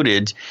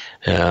included,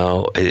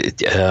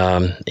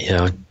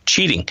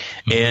 cheating,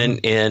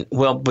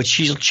 but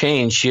she'll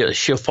change.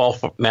 She'll fall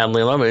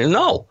madly in love.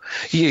 No,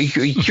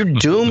 you're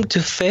doomed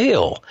to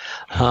fail.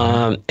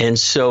 And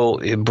so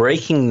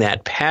breaking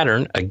that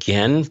pattern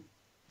again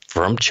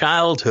from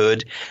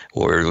childhood,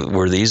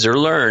 where these are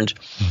learned,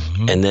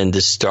 and then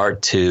to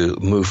start to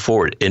move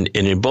forward. And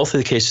in both of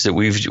the cases that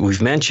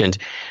we've mentioned,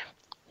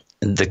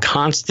 the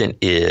constant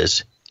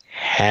is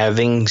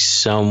having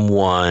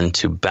someone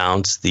to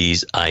bounce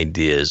these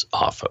ideas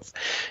off of.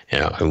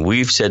 And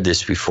we've said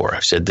this before.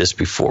 I've said this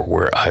before,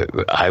 where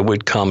I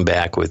would come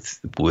back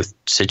with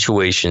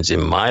situations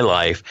in my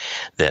life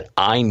that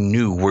I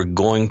knew were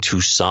going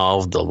to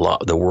solve the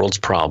world's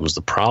problems,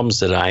 the problems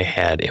that I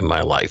had in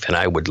my life, and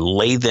I would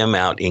lay them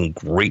out in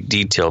great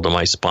detail to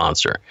my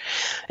sponsor,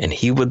 and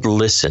he would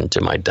listen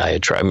to my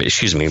diatribe.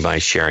 My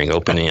sharing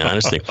openly and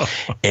honestly,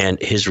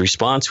 and his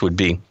response would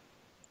be,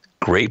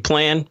 "Great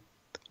plan.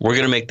 We're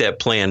going to make that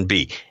plan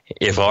B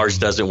if ours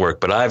doesn't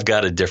work, but I've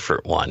got a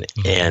different one."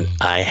 And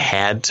I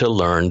had to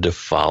learn to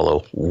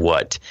follow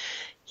what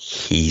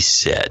he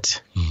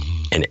said.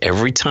 And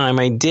every time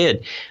I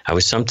did, I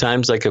was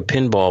sometimes like a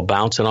pinball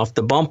bouncing off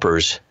the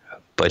bumpers,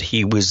 but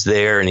he was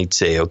there and he'd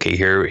say, okay,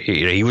 here,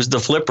 he was the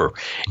flipper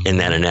in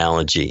that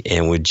analogy,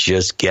 and would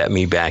just get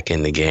me back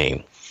in the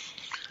game.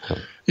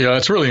 Yeah,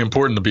 it's really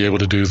important to be able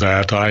to do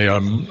that.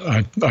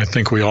 I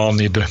think we all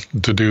need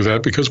to do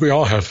that, because we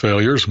all have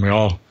failures and we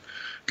all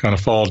kind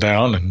of fall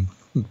down and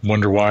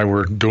wonder why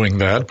we're doing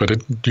that. But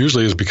it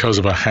usually is because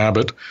of a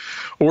habit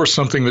or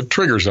something that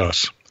triggers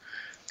us.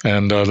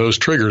 And those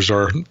triggers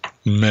are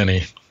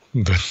many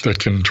that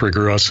can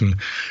trigger us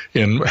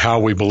in how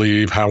we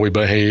believe, how we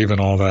behave,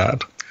 and all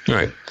that.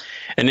 Right.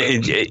 And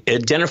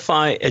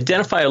identify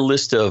a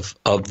list of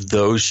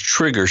those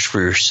triggers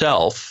for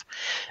yourself.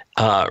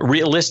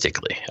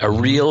 Realistically, a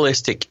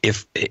realistic,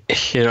 is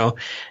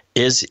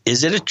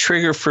it a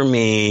trigger for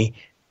me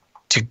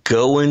to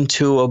go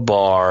into a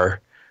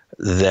bar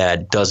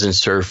that doesn't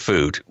serve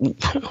food?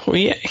 Well,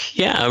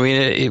 yeah. I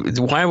mean,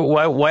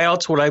 why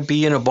else would I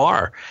be in a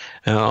bar?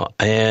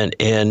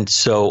 And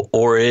so,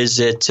 or is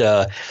it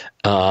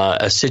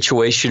a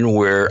situation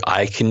where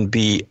I can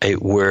be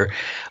where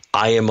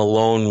I am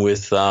alone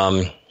with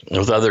women?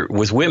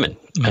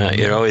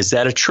 Is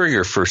that a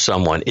trigger for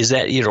someone? Is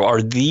that,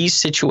 are these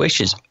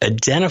situations?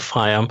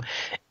 Identify them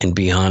and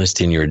be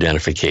honest in your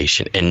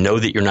identification, and know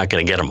that you're not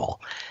going to get them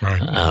all.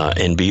 Right.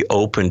 And be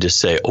open to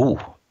say, oh,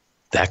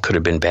 that could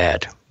have been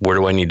bad. Where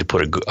do I need to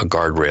put a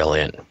guardrail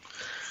in?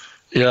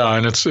 Yeah,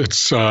 and it's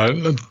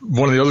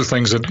one of the other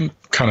things that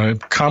kind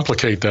of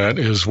complicate that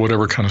is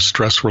whatever kind of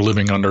stress we're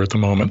living under at the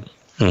moment.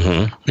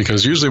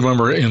 Because usually when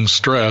we're in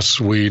stress,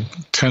 we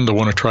tend to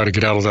want to try to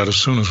get out of that as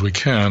soon as we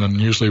can,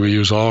 and usually we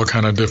use all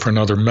kind of different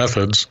other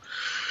methods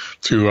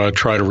to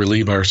try to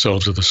relieve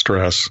ourselves of the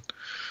stress.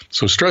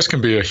 So stress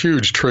can be a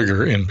huge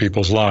trigger in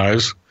people's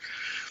lives.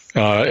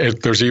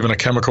 There's even a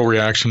chemical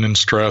reaction in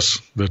stress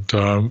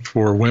that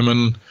for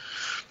women,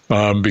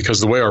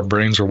 because the way our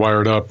brains are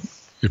wired up,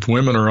 if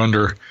women are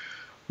under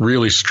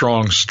really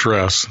strong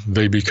stress,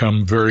 they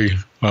become very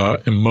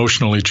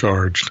emotionally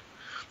charged,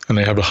 and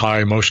they have a high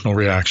emotional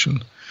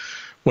reaction.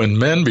 When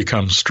men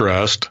become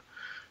stressed,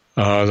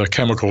 the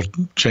chemical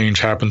change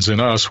happens in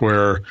us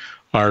where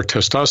our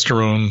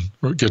testosterone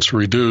gets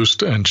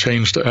reduced and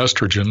changed to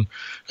estrogen.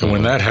 And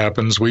when that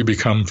happens, we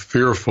become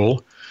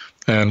fearful,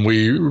 and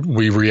we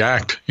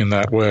react in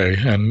that way.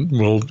 And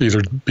we'll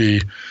either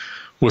be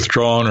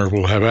withdrawn or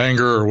we'll have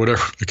anger or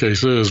whatever the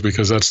case is,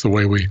 because that's the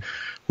way we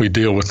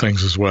deal with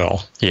things as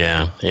well.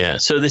 Yeah.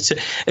 So this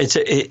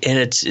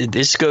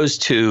goes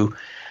to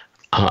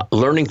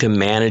learning to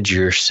manage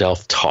your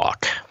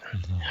self-talk.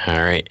 All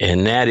right.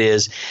 And that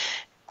is,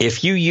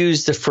 if you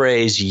use the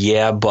phrase,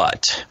 yeah,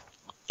 but,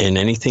 in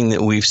anything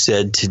that we've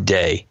said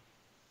today,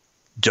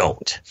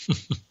 don't.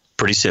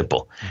 Pretty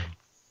simple.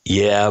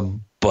 Yeah,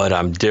 but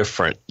I'm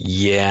different.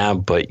 Yeah,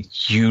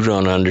 but you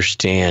don't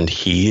understand.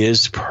 He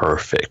is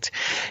perfect.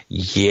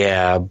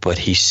 Yeah, but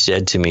he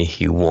said to me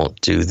he won't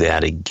do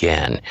that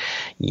again.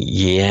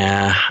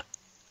 Yeah,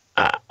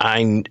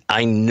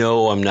 I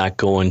know I'm not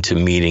going to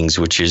meetings,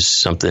 which is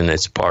something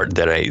that's part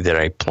that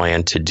I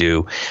plan to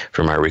do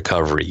for my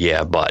recovery.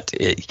 Yeah, but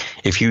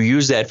if you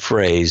use that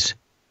phrase,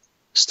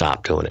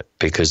 stop doing it,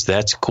 because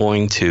that's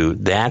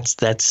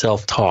that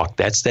self-talk.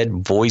 That's that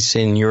voice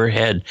in your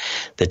head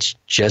that's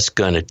just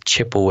going to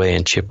chip away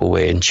and chip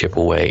away and chip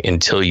away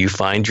until you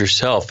find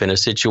yourself in a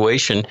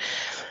situation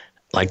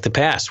like the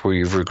past where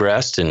you've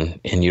regressed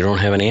and you don't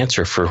have an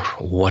answer for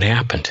what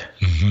happened.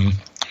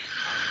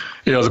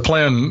 The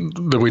plan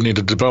that we need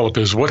to develop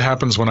is, what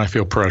happens when I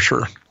feel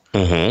pressure?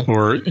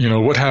 Or,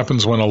 what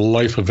happens when a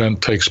life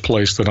event takes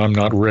place that I'm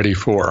not ready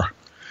for?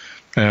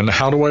 And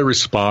how do I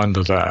respond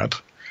to that?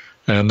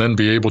 And then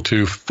be able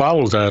to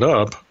follow that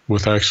up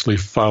with actually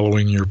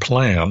following your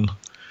plan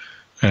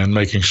and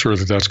making sure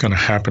that that's going to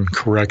happen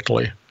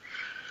correctly.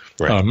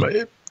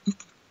 Right.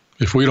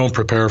 If we don't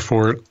prepare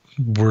for it,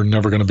 we're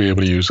never going to be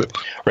able to use it.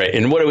 Right.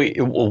 And what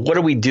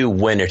do we do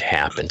when it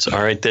happens?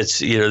 All right. That's,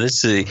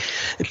 this is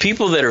the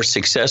people that are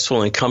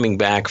successful in coming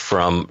back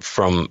from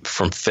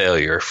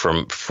failure,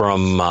 from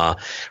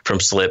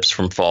slips,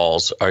 from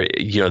falls are,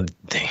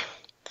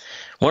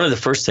 one of the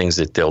first things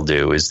that they'll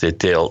do is that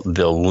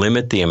they'll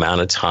limit the amount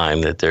of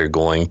time that they're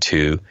going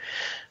to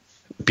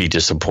be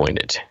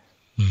disappointed.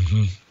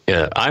 Mm-hmm.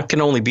 I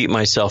can only beat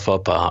myself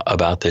up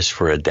about this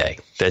for a day.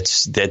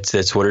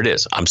 That's what it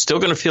is. I'm still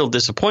going to feel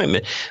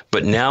disappointment,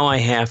 but now I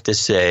have to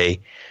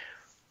say,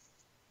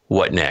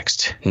 what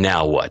next?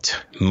 Now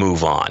what?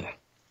 Move on.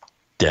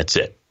 That's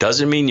it.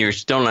 Doesn't mean you're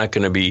still not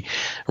going to be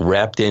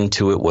wrapped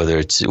into it. Whether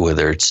it's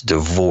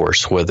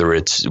divorce, whether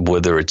it's again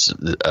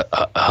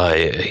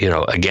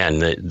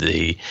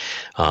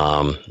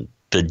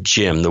the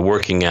gym, the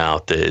working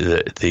out,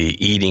 the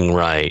eating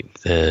right,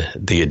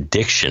 the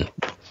addiction.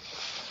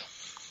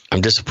 I'm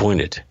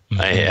disappointed.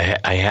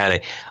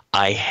 Mm-hmm.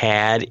 I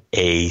had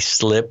a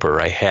slip, or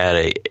I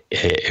had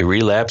a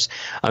relapse.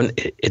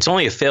 It's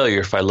only a failure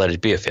if I let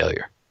it be a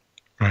failure.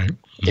 Right.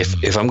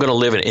 Mm-hmm. If I'm going to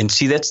live it, and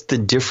see, that's the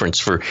difference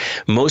for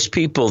most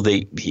people.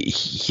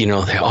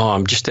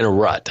 I'm just in a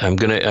rut. I'm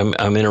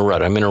in a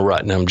rut. I'm in a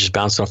rut, and I'm just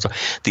bouncing off.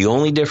 The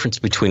only difference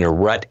between a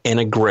rut and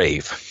a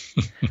grave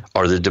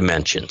are the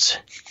dimensions.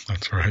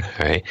 That's right.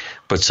 Right.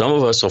 But some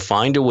of us will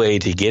find a way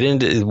to get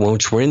into,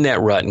 once we're in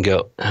that rut, and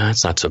go,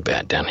 it's not so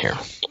bad down here.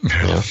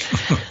 I'm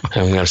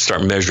going to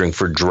start measuring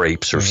for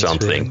drapes or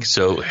something. Right.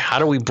 So how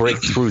do we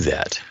break through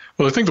that?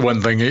 Well, I think the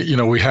one thing,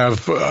 we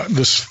have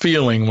this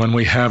feeling when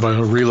we have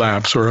a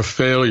relapse or a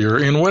failure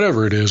in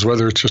whatever it is,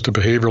 whether it's just a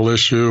behavioral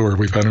issue, or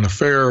we've had an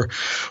affair,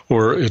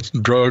 or it's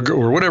drug,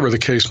 or whatever the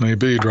case may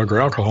be, drug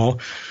or alcohol.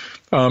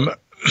 I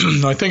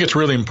think it's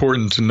really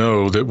important to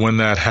know that when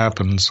that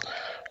happens,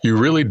 you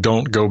really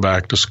don't go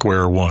back to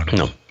square one.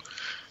 No.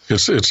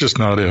 It's just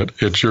not it.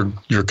 It's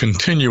you're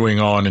continuing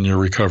on in your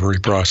recovery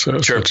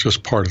process. Sure. It's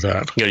just part of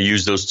that. You got to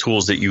use those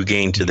tools that you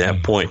gained to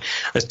that point.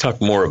 Let's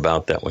talk more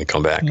about that when we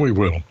come back. We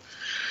will.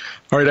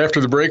 All right,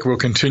 after the break, we'll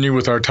continue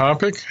with our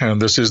topic,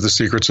 and this is The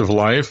Secrets of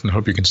Life, and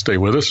hope you can stay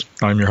with us.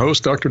 I'm your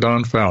host, Dr.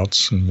 Don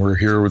Fouts, and we're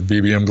here with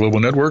BBM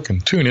Global Network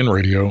and TuneIn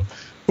Radio.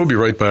 We'll be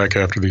right back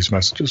after these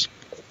messages.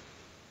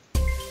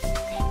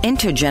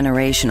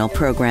 Intergenerational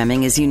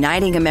programming is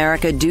uniting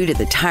America due to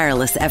the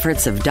tireless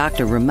efforts of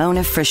Dr.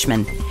 Ramona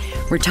Frischman.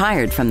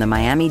 Retired from the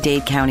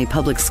Miami-Dade County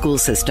Public School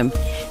System,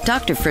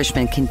 Dr.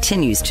 Frischman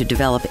continues to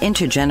develop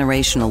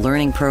intergenerational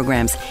learning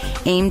programs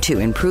aimed to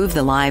improve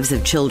the lives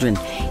of children,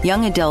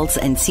 young adults,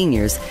 and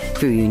seniors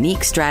through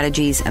unique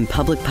strategies and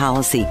public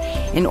policy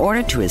in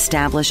order to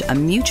establish a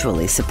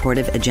mutually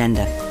supportive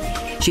agenda.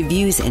 She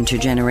views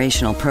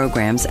intergenerational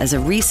programs as a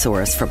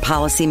resource for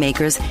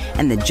policymakers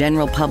and the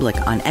general public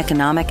on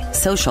economic,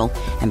 social,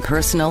 and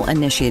personal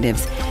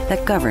initiatives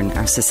that govern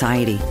our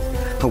society.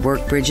 Her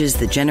work bridges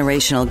the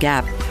generational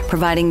gap,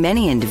 providing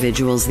many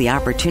individuals the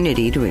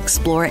opportunity to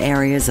explore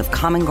areas of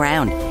common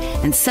ground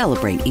and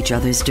celebrate each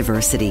other's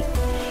diversity.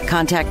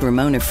 Contact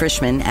Ramona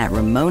Frischman at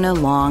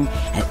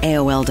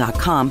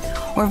ramonalong@aol.com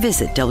or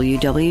visit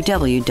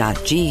www.gu.org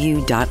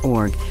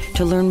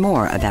to learn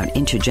more about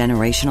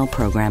intergenerational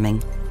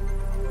programming.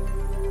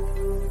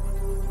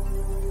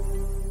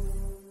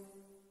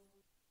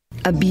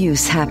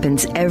 Abuse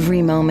happens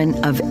every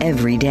moment of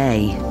every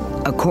day.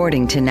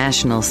 According to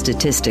national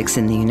statistics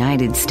in the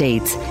United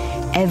States,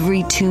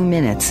 every 2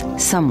 minutes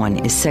someone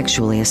is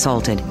sexually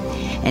assaulted,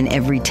 and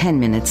every 10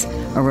 minutes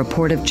a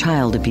report of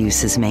child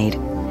abuse is made.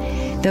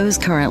 Those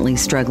currently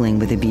struggling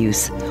with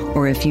abuse,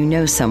 or if you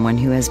know someone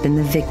who has been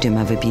the victim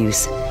of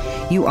abuse,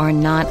 you are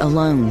not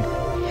alone.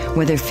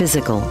 Whether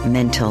physical,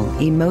 mental,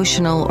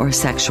 emotional, or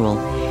sexual,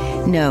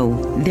 know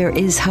there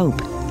is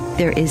hope,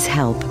 there is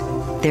help,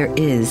 there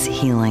is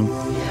healing.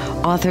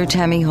 Author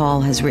Tammy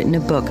Hall has written a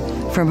book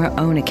from her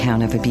own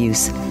account of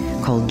abuse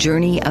called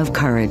Journey of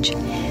Courage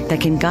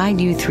that can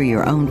guide you through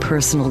your own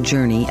personal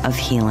journey of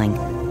healing.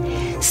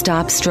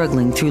 Stop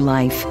struggling through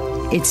life.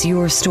 It's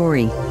your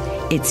story.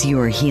 It's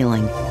your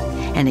healing.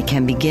 And it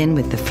can begin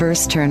with the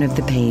first turn of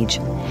the page.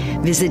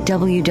 Visit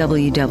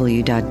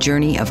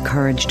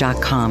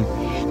www.journeyofcourage.com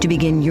to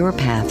begin your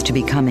path to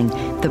becoming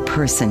the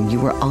person you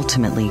were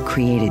ultimately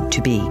created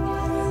to be.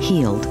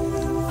 Healed,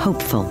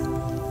 hopeful,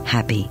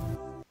 happy.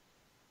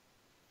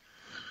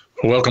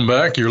 Welcome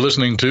back. You're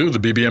listening to the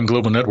BBM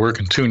Global Network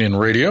and TuneIn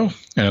Radio,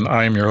 and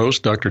I am your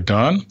host, Dr.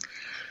 Don.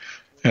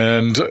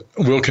 And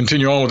we'll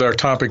continue on with our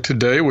topic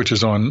today, which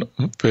is on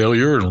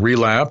failure and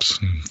relapse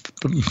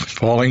and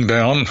falling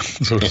down,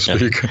 so to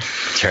speak.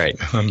 That's right.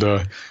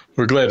 And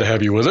we're glad to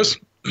have you with us.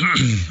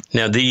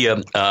 Now, there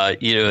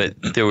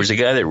was a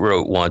guy that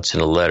wrote once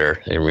in a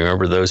letter, and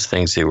remember those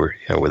things, they were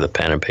with a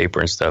pen and paper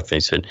and stuff, and he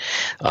said,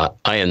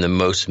 I am the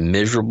most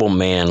miserable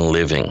man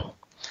living.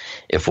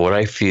 If what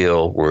I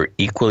feel were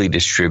equally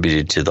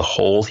distributed to the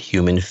whole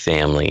human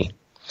family,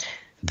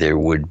 there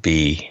would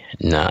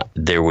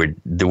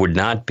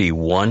not be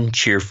one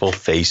cheerful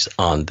face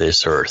on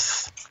this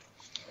earth.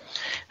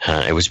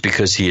 It was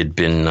because he had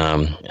been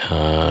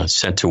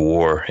sent to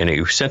war, and he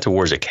was sent to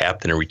war as a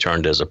captain and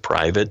returned as a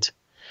private.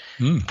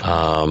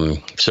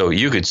 So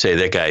you could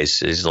say that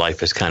his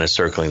life is kind of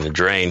circling the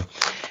drain,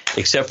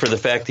 except for the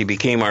fact he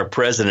became our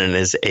president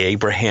as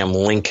Abraham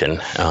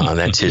Lincoln.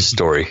 That's his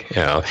story,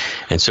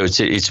 And so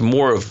it's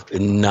more of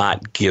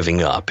not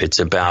giving up. It's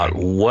about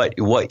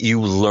what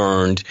you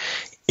learned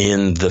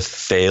in the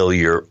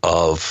failure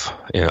of,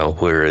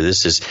 where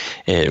this is,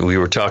 and we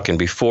were talking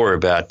before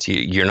about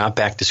you're not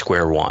back to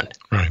square one.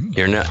 Right.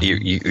 You're not,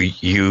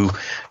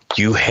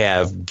 you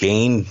have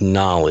gained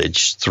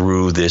knowledge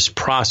through this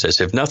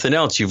process. If nothing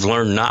else, you've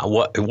learned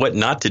what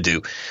not to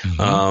do,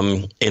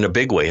 in a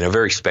big way, in a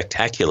very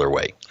spectacular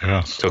way.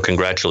 Yeah. So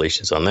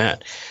congratulations on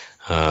that.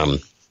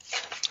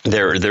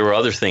 There were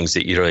other things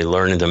that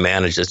learn to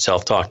manage that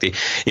self-talk.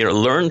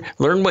 Learn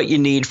what you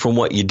need from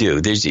what you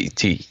do.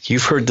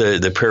 You've heard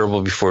the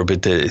parable before,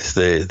 but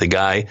the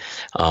guy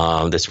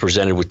that's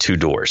presented with two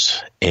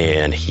doors,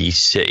 and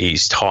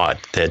he's taught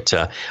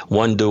that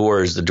one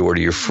door is the door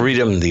to your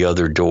freedom, the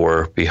other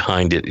door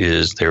behind it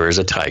there is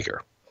a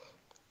tiger.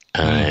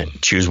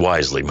 Choose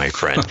wisely, my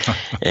friend.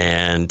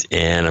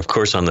 and of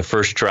course, on the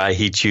first try,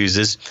 he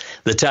chooses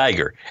the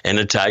tiger, and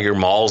the tiger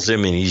mauls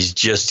him, and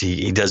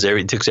he does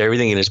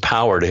everything in his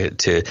power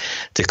to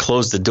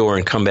close the door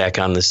and come back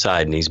on the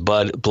side, and he's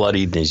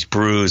bloodied and he's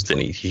bruised,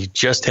 and he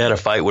just had a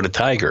fight with a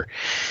tiger.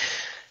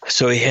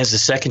 So he has a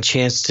second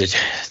chance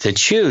to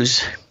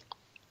choose,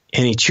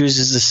 and he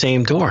chooses the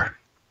same door.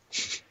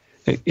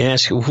 You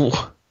ask,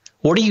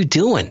 what are you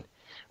doing?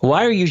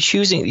 Why are you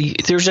choosing?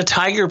 There's a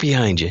tiger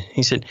behind you.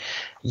 He said,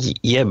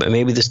 yeah, but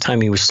maybe this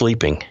time he was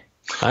sleeping.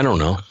 I don't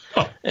know.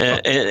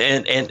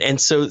 And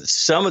so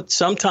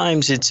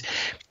sometimes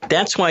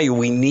that's why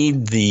we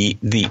need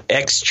the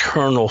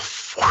external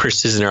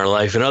forces in our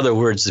life. In other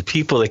words, the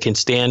people that can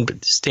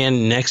stand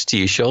next to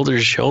you shoulder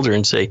to shoulder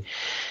and say,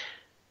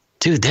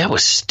 dude, that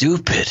was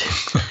stupid.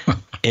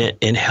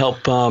 And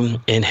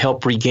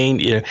help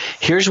regain,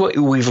 here's what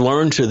we've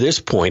learned to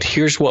this point.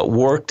 Here's what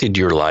worked in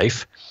your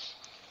life.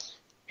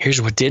 Here's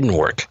what didn't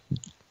work.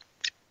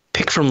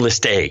 Pick from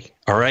list A,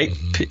 all right?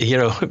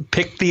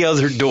 Pick the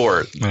other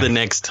door the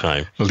next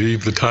time.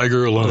 Leave the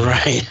tiger alone.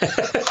 Right.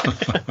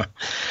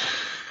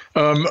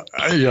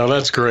 Yeah,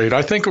 that's great.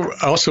 I think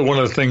also one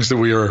of the things that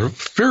we are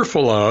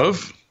fearful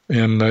of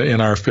in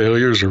our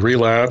failures or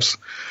relapse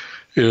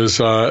is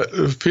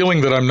feeling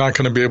that I'm not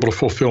going to be able to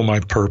fulfill my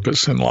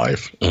purpose in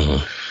life.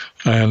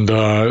 Mm-hmm. And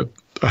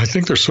I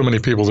think there's so many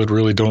people that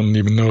really don't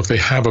even know if they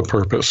have a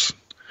purpose.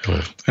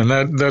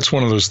 And that's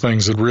one of those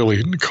things that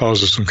really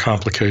causes some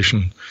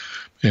complication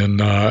in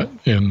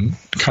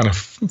kind of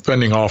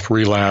fending off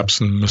relapse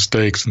and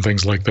mistakes and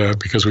things like that,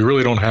 because we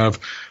really don't have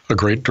a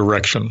great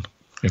direction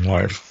in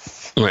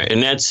life. Right,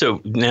 and that's so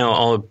now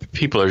all the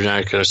people are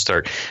not going to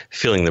start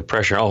feeling the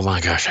pressure. Oh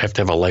my gosh, I have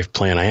to have a life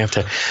plan. You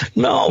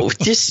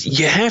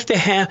have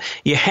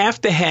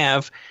to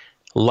have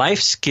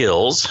life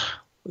skills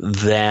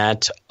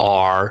that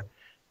are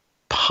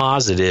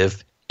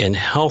positive and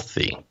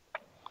healthy.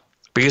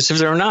 Because if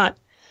they're not,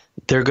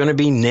 they're going to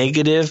be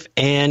negative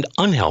and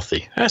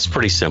unhealthy. That's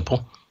pretty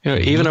simple.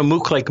 Even a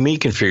mook like me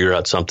can figure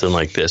out something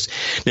like this.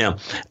 Now,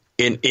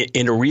 in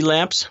a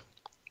relapse,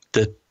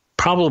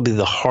 probably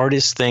the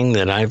hardest thing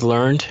that I've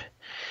learned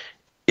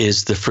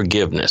is the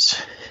forgiveness.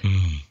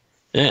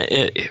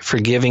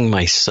 Forgiving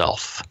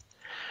myself.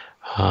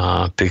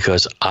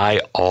 Because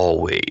I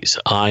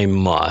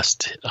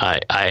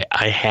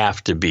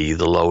have to be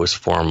the lowest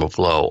form of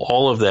low.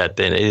 All of that,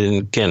 then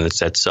again, it's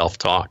that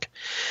self-talk.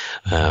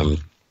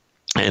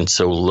 And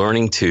so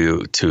learning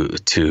to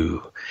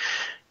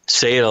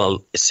say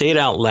it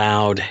out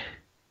loud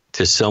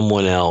to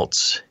someone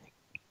else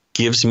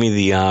gives me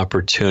the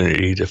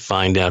opportunity to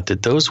find out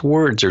that those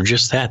words are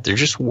just that. They're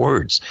just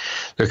words.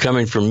 They're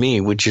coming from me,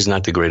 which is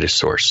not the greatest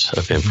source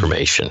of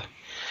information.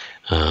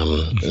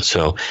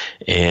 So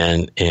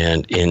in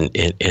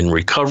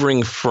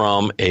recovering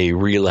from a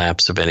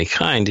relapse of any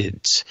kind,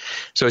 it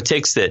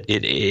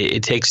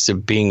takes to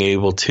being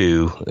able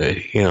to,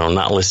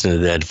 not listen to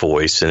that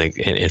voice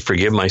and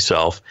forgive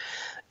myself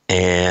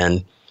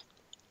and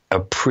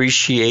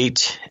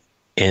appreciate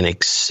and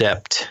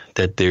accept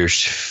that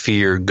there's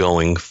fear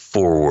going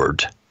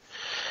forward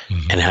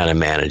and how to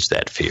manage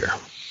that fear.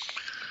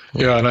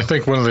 Yeah. And I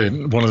think one of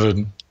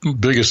the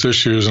biggest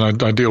issues,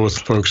 and I deal with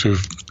folks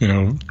who've,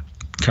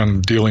 kind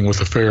of dealing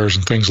with affairs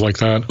and things like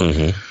that.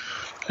 Mm-hmm.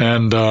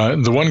 And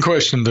the one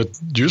question that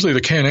usually they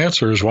can't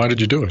answer is, why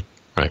did you do it?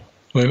 Right.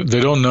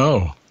 They don't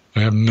know.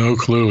 They have no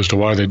clue as to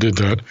why they did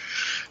that.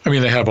 I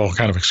mean, they have all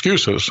kind of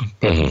excuses,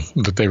 but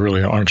that they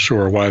really aren't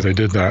sure why they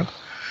did that.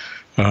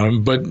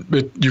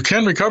 But you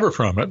can recover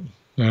from it,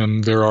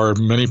 and there are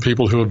many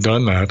people who have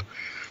done that,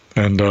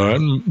 and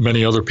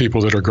many other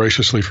people that are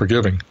graciously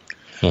forgiving.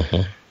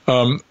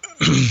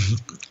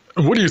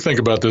 What do you think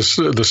about this?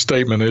 The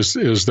statement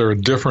is there a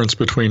difference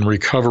between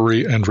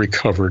recovery and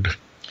recovered?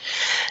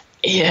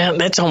 Yeah,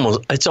 it's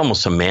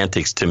almost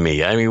semantics to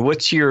me. I mean,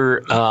 what's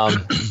your, within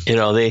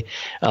a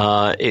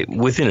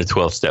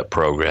 12-step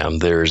program,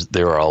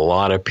 there are a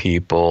lot of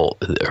people,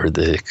 or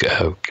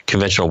the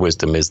conventional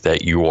wisdom is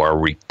that you are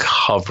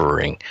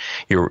recovering.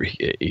 You're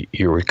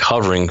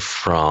recovering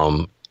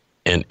from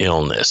an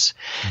illness.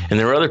 And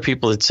there are other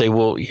people that say,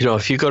 well,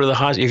 if you go to the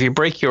hospital, if you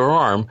break your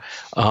arm,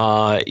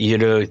 you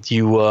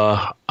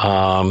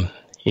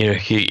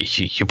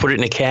put it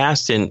in a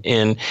cast, and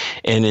in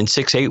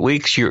 6-8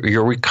 weeks,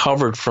 you're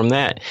recovered from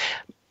that.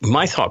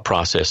 My thought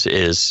process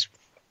is,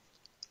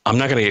 I'm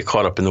not going to get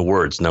caught up in the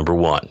words, number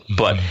one.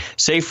 But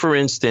say, for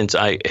instance,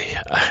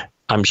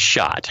 I'm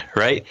shot,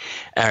 right?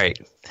 All right.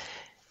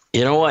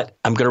 You know what?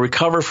 I'm going to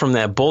recover from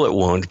that bullet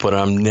wound, but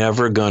I'm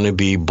never going to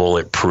be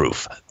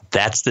bulletproof.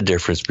 That's the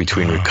difference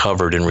between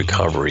recovered and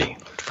recovery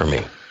for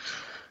me.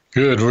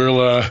 Good.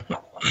 We'll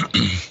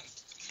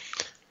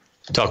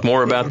talk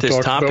more about this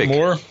topic.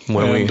 We'll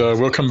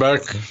come back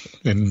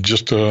in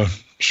just a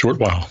short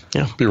while.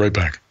 Yeah. Be right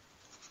back.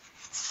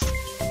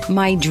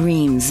 My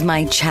Dreams,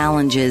 My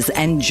Challenges,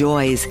 and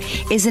Joys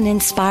is an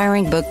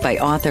inspiring book by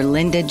author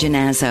Linda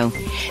Genazzo.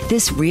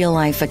 This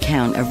real-life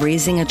account of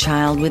raising a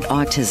child with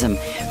autism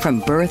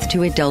from birth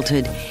to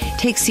adulthood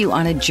takes you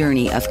on a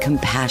journey of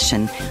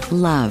compassion,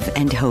 love,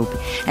 and hope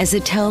as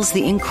it tells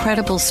the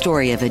incredible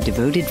story of a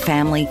devoted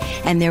family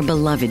and their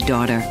beloved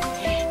daughter.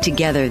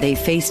 Together, they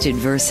faced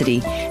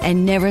adversity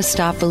and never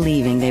stopped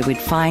believing they would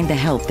find the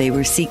help they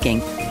were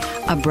seeking.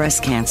 A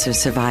breast cancer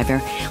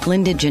survivor,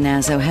 Linda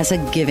Genazzo has a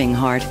giving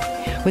heart.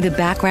 With a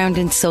background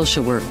in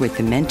social work with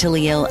the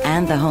mentally ill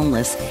and the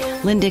homeless,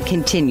 Linda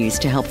continues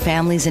to help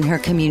families in her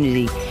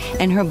community,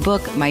 and her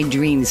book, My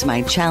Dreams,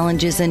 My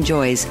Challenges and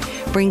Joys,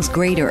 brings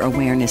greater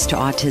awareness to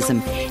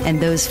autism and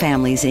those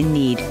families in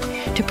need.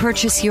 To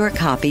purchase your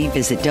copy,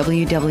 visit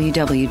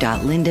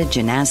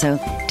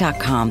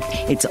www.lindagenazzo.com.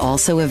 It's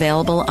also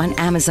available on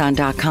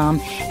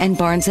Amazon.com and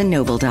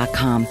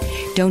BarnesandNoble.com.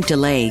 Don't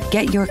delay.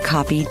 Get your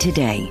copy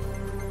today.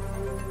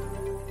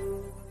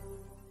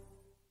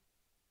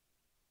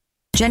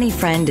 Jenny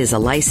Friend is a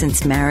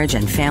licensed marriage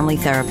and family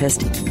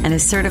therapist and a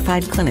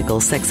certified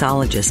clinical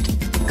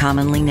sexologist,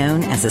 commonly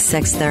known as a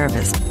sex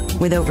therapist,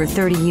 with over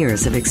 30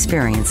 years of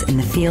experience in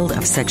the field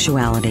of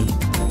sexuality.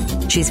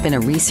 She's been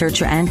a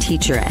researcher and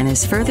teacher and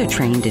is further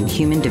trained in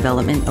human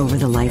development over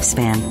the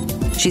lifespan.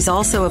 She's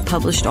also a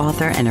published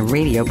author and a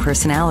radio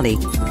personality.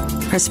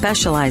 Her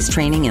specialized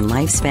training in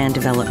lifespan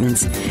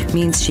developments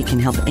means she can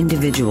help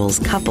individuals,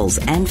 couples,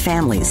 and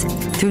families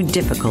through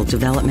difficult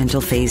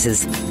developmental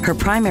phases. Her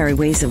primary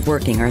ways of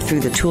working are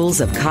through the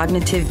tools of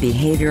cognitive,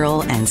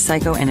 behavioral, and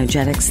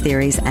psychoenergetics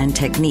theories and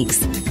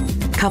techniques.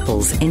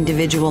 Couples,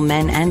 individual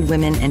men and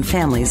women, and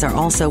families are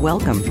also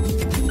welcome.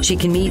 She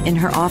can meet in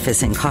her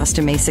office in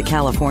Costa Mesa,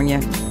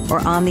 California, or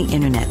on the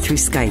internet through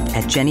Skype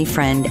at Jenny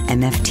Friend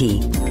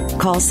MFT.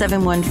 Call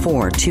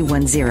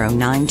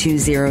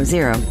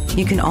 714-210-9200.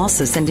 You can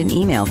also send an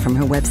email from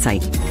her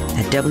website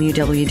at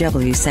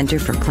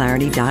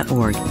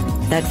www.centerforclarity.org.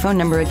 That phone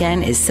number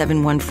again is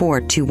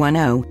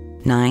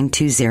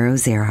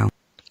 714-210-9200.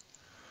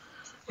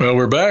 Well,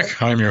 we're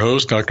back. I'm your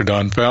host, Dr.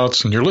 Don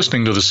Fouts, and you're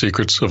listening to The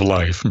Secrets of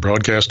Life,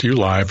 broadcast to you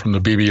live from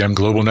the BBM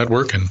Global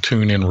Network and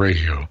TuneIn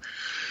Radio.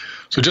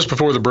 So just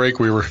before the break,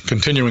 we were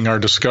continuing our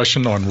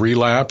discussion on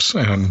relapse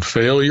and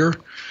failure,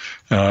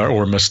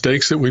 or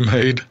mistakes that we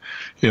made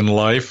in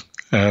life.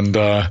 And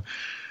I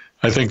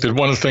think that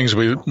one of the things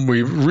we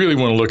really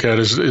want to look at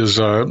is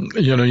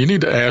you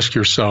need to ask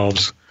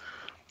yourselves,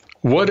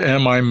 what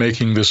am I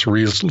making this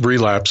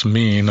relapse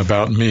mean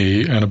about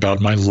me and about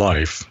my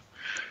life?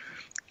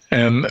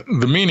 And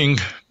the meaning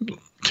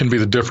can be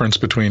the difference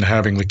between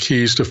having the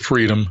keys to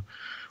freedom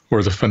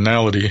or the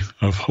finality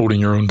of holding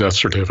your own death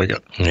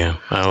certificate. Yeah,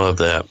 I love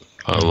that.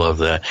 I love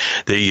that.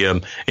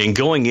 And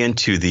going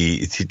into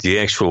the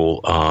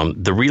actual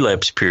the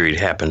relapse period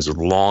happens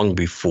long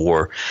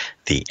before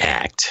the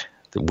act.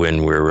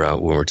 When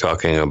we're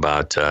talking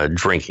about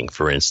drinking,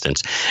 for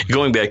instance,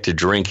 going back to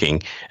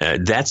drinking,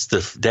 that's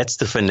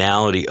the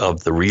finality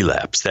of the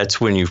relapse.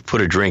 That's when you've put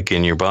a drink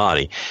in your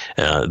body.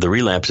 The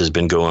relapse has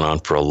been going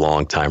on for a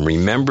long time.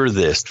 Remember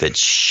this: that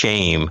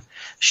shame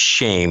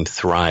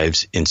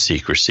thrives in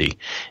secrecy,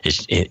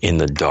 in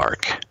the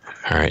dark.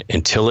 All right.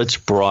 Until it's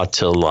brought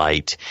to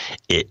light,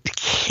 it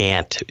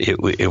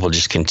will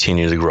just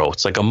continue to grow.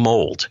 It's like a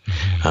mold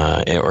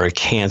or a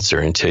cancer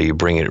until you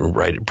bring it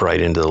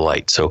right into the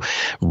light. So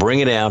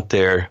bring it out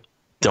there.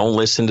 Don't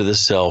listen to the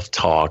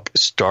self-talk.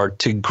 Start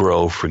to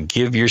grow.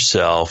 Forgive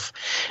yourself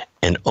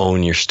and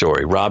own your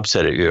story. Rob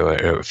said it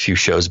a few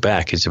shows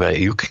back. It's about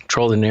you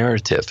control the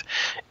narrative.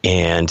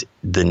 And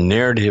the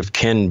narrative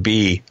can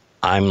be,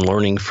 I'm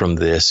learning from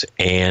this,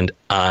 and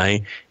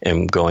I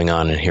am going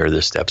on, and here are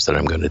the steps that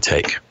I'm going to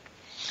take.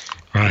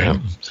 Right. Yeah,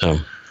 so,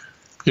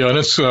 Yeah, and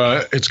it's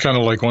kind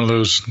of like one of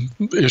those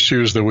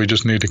issues that we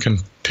just need to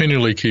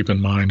continually keep in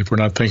mind. If we're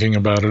not thinking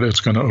about it,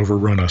 it's going to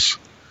overrun us.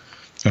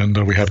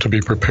 And we have to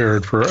be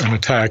prepared for an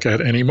attack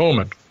at any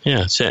moment.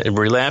 Yeah,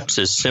 relapse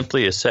is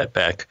simply a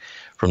setback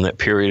from that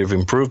period of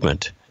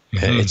improvement.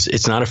 Mm-hmm.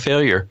 It's not a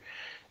failure.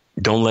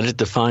 Don't let it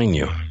define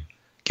you.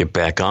 Get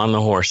back on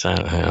the horse,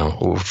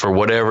 for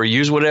whatever.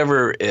 Use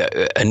whatever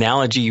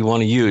analogy you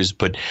want to use,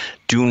 but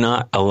do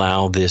not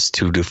allow this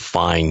to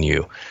define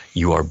you.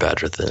 You are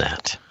better than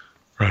that.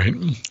 Right.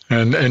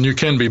 And you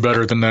can be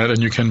better than that, and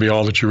you can be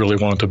all that you really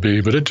want to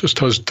be, but it just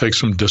does take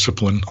some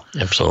discipline.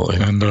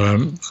 Absolutely.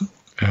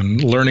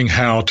 And learning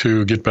how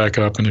to get back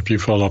up, and if you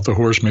fall off the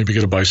horse, maybe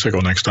get a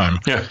bicycle next time.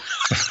 Yeah.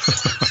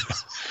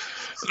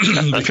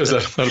 Because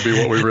that'll be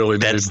what we really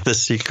need. That's the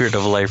secret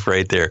of life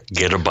right there.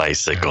 Get a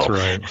bicycle. That's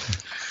right.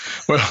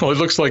 Well, it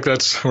looks like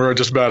we're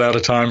just about out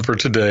of time for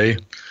today.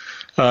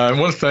 I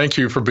want to thank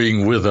you for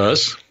being with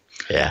us.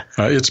 Yeah.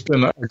 It's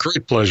been a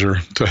great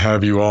pleasure to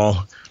have you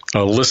all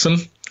listen,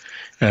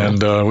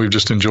 and we've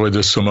just enjoyed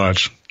this so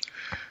much.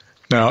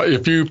 Now,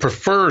 if you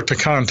prefer to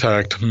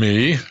contact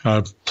me,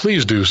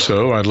 please do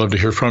so. I'd love to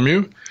hear from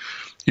you.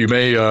 You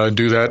may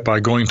do that by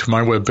going to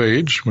my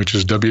webpage, which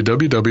is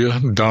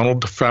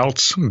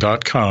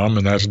www.donaldfouts.com,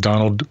 and that's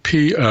Donald,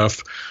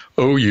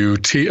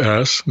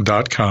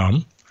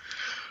 PFOUTS.com.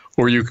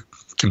 Or you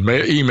can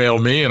email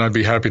me, and I'd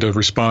be happy to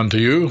respond to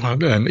you.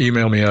 And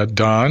email me at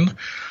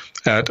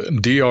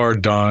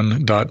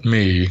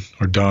don@drdon.me,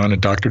 or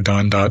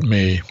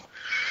don@drdon.me.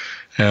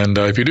 And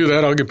if you do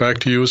that, I'll get back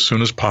to you as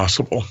soon as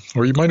possible.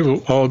 Or you might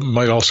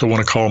also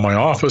want to call my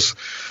office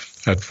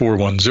at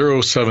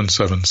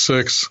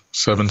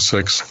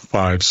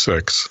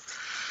 410-776-7656.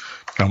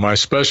 Now, my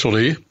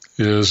specialty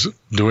is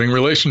doing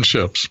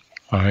relationships.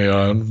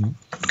 I'm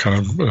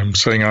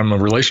saying I'm a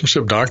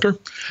relationship doctor.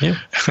 Yeah.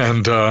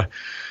 And I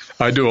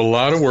do a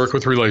lot of work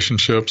with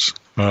relationships,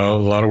 a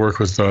lot of work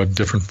with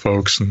different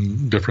folks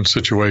and different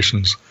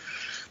situations.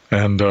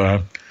 And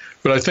but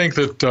I think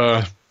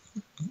that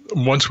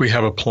once we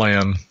have a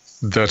plan,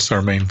 that's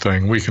our main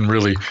thing. We can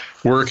really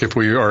work if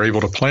we are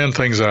able to plan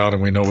things out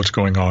and we know what's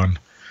going on,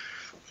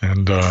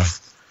 and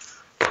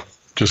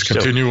just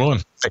continue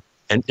on.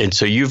 And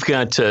so you've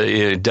got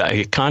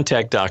to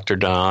contact Dr.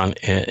 Don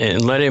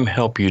and let him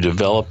help you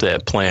develop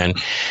that plan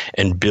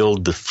and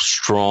build the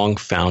strong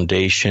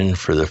foundation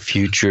for the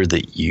future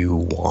that you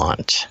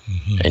want,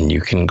 and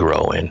you can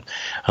grow in.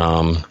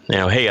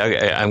 Now,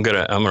 hey, I'm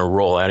gonna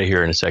roll out of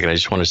here in a second. I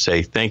just want to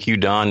say thank you,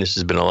 Don. This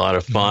has been a lot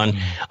of fun.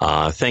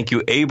 Thank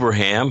you,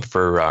 Abraham,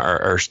 for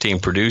our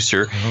esteemed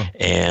producer,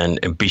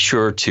 and be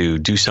sure to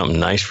do something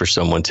nice for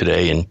someone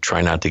today and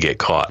try not to get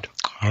caught.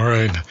 All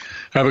right.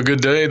 Have a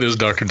good day. This is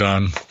Dr.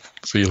 Don.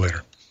 See you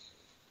later.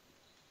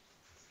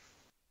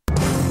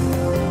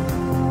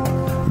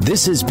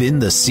 This has been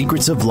The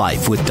Secrets of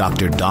Life with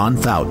Dr. Don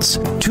Fouts.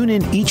 Tune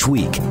in each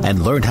week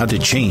and learn how to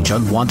change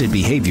unwanted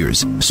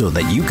behaviors so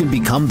that you can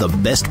become the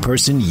best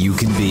person you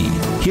can be.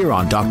 Here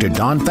on Dr.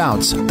 Don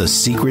Fouts, The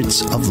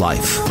Secrets of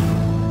Life.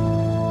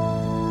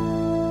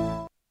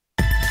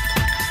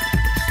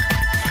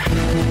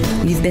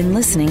 You've been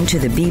listening to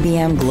the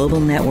BBM Global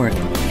Network.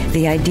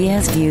 The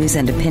ideas, views,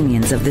 and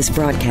opinions of this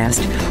broadcast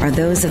are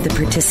those of the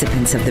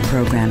participants of the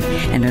program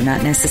and are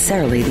not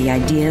necessarily the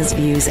ideas,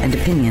 views, and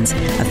opinions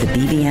of the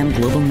BBM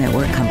Global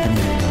Network Company.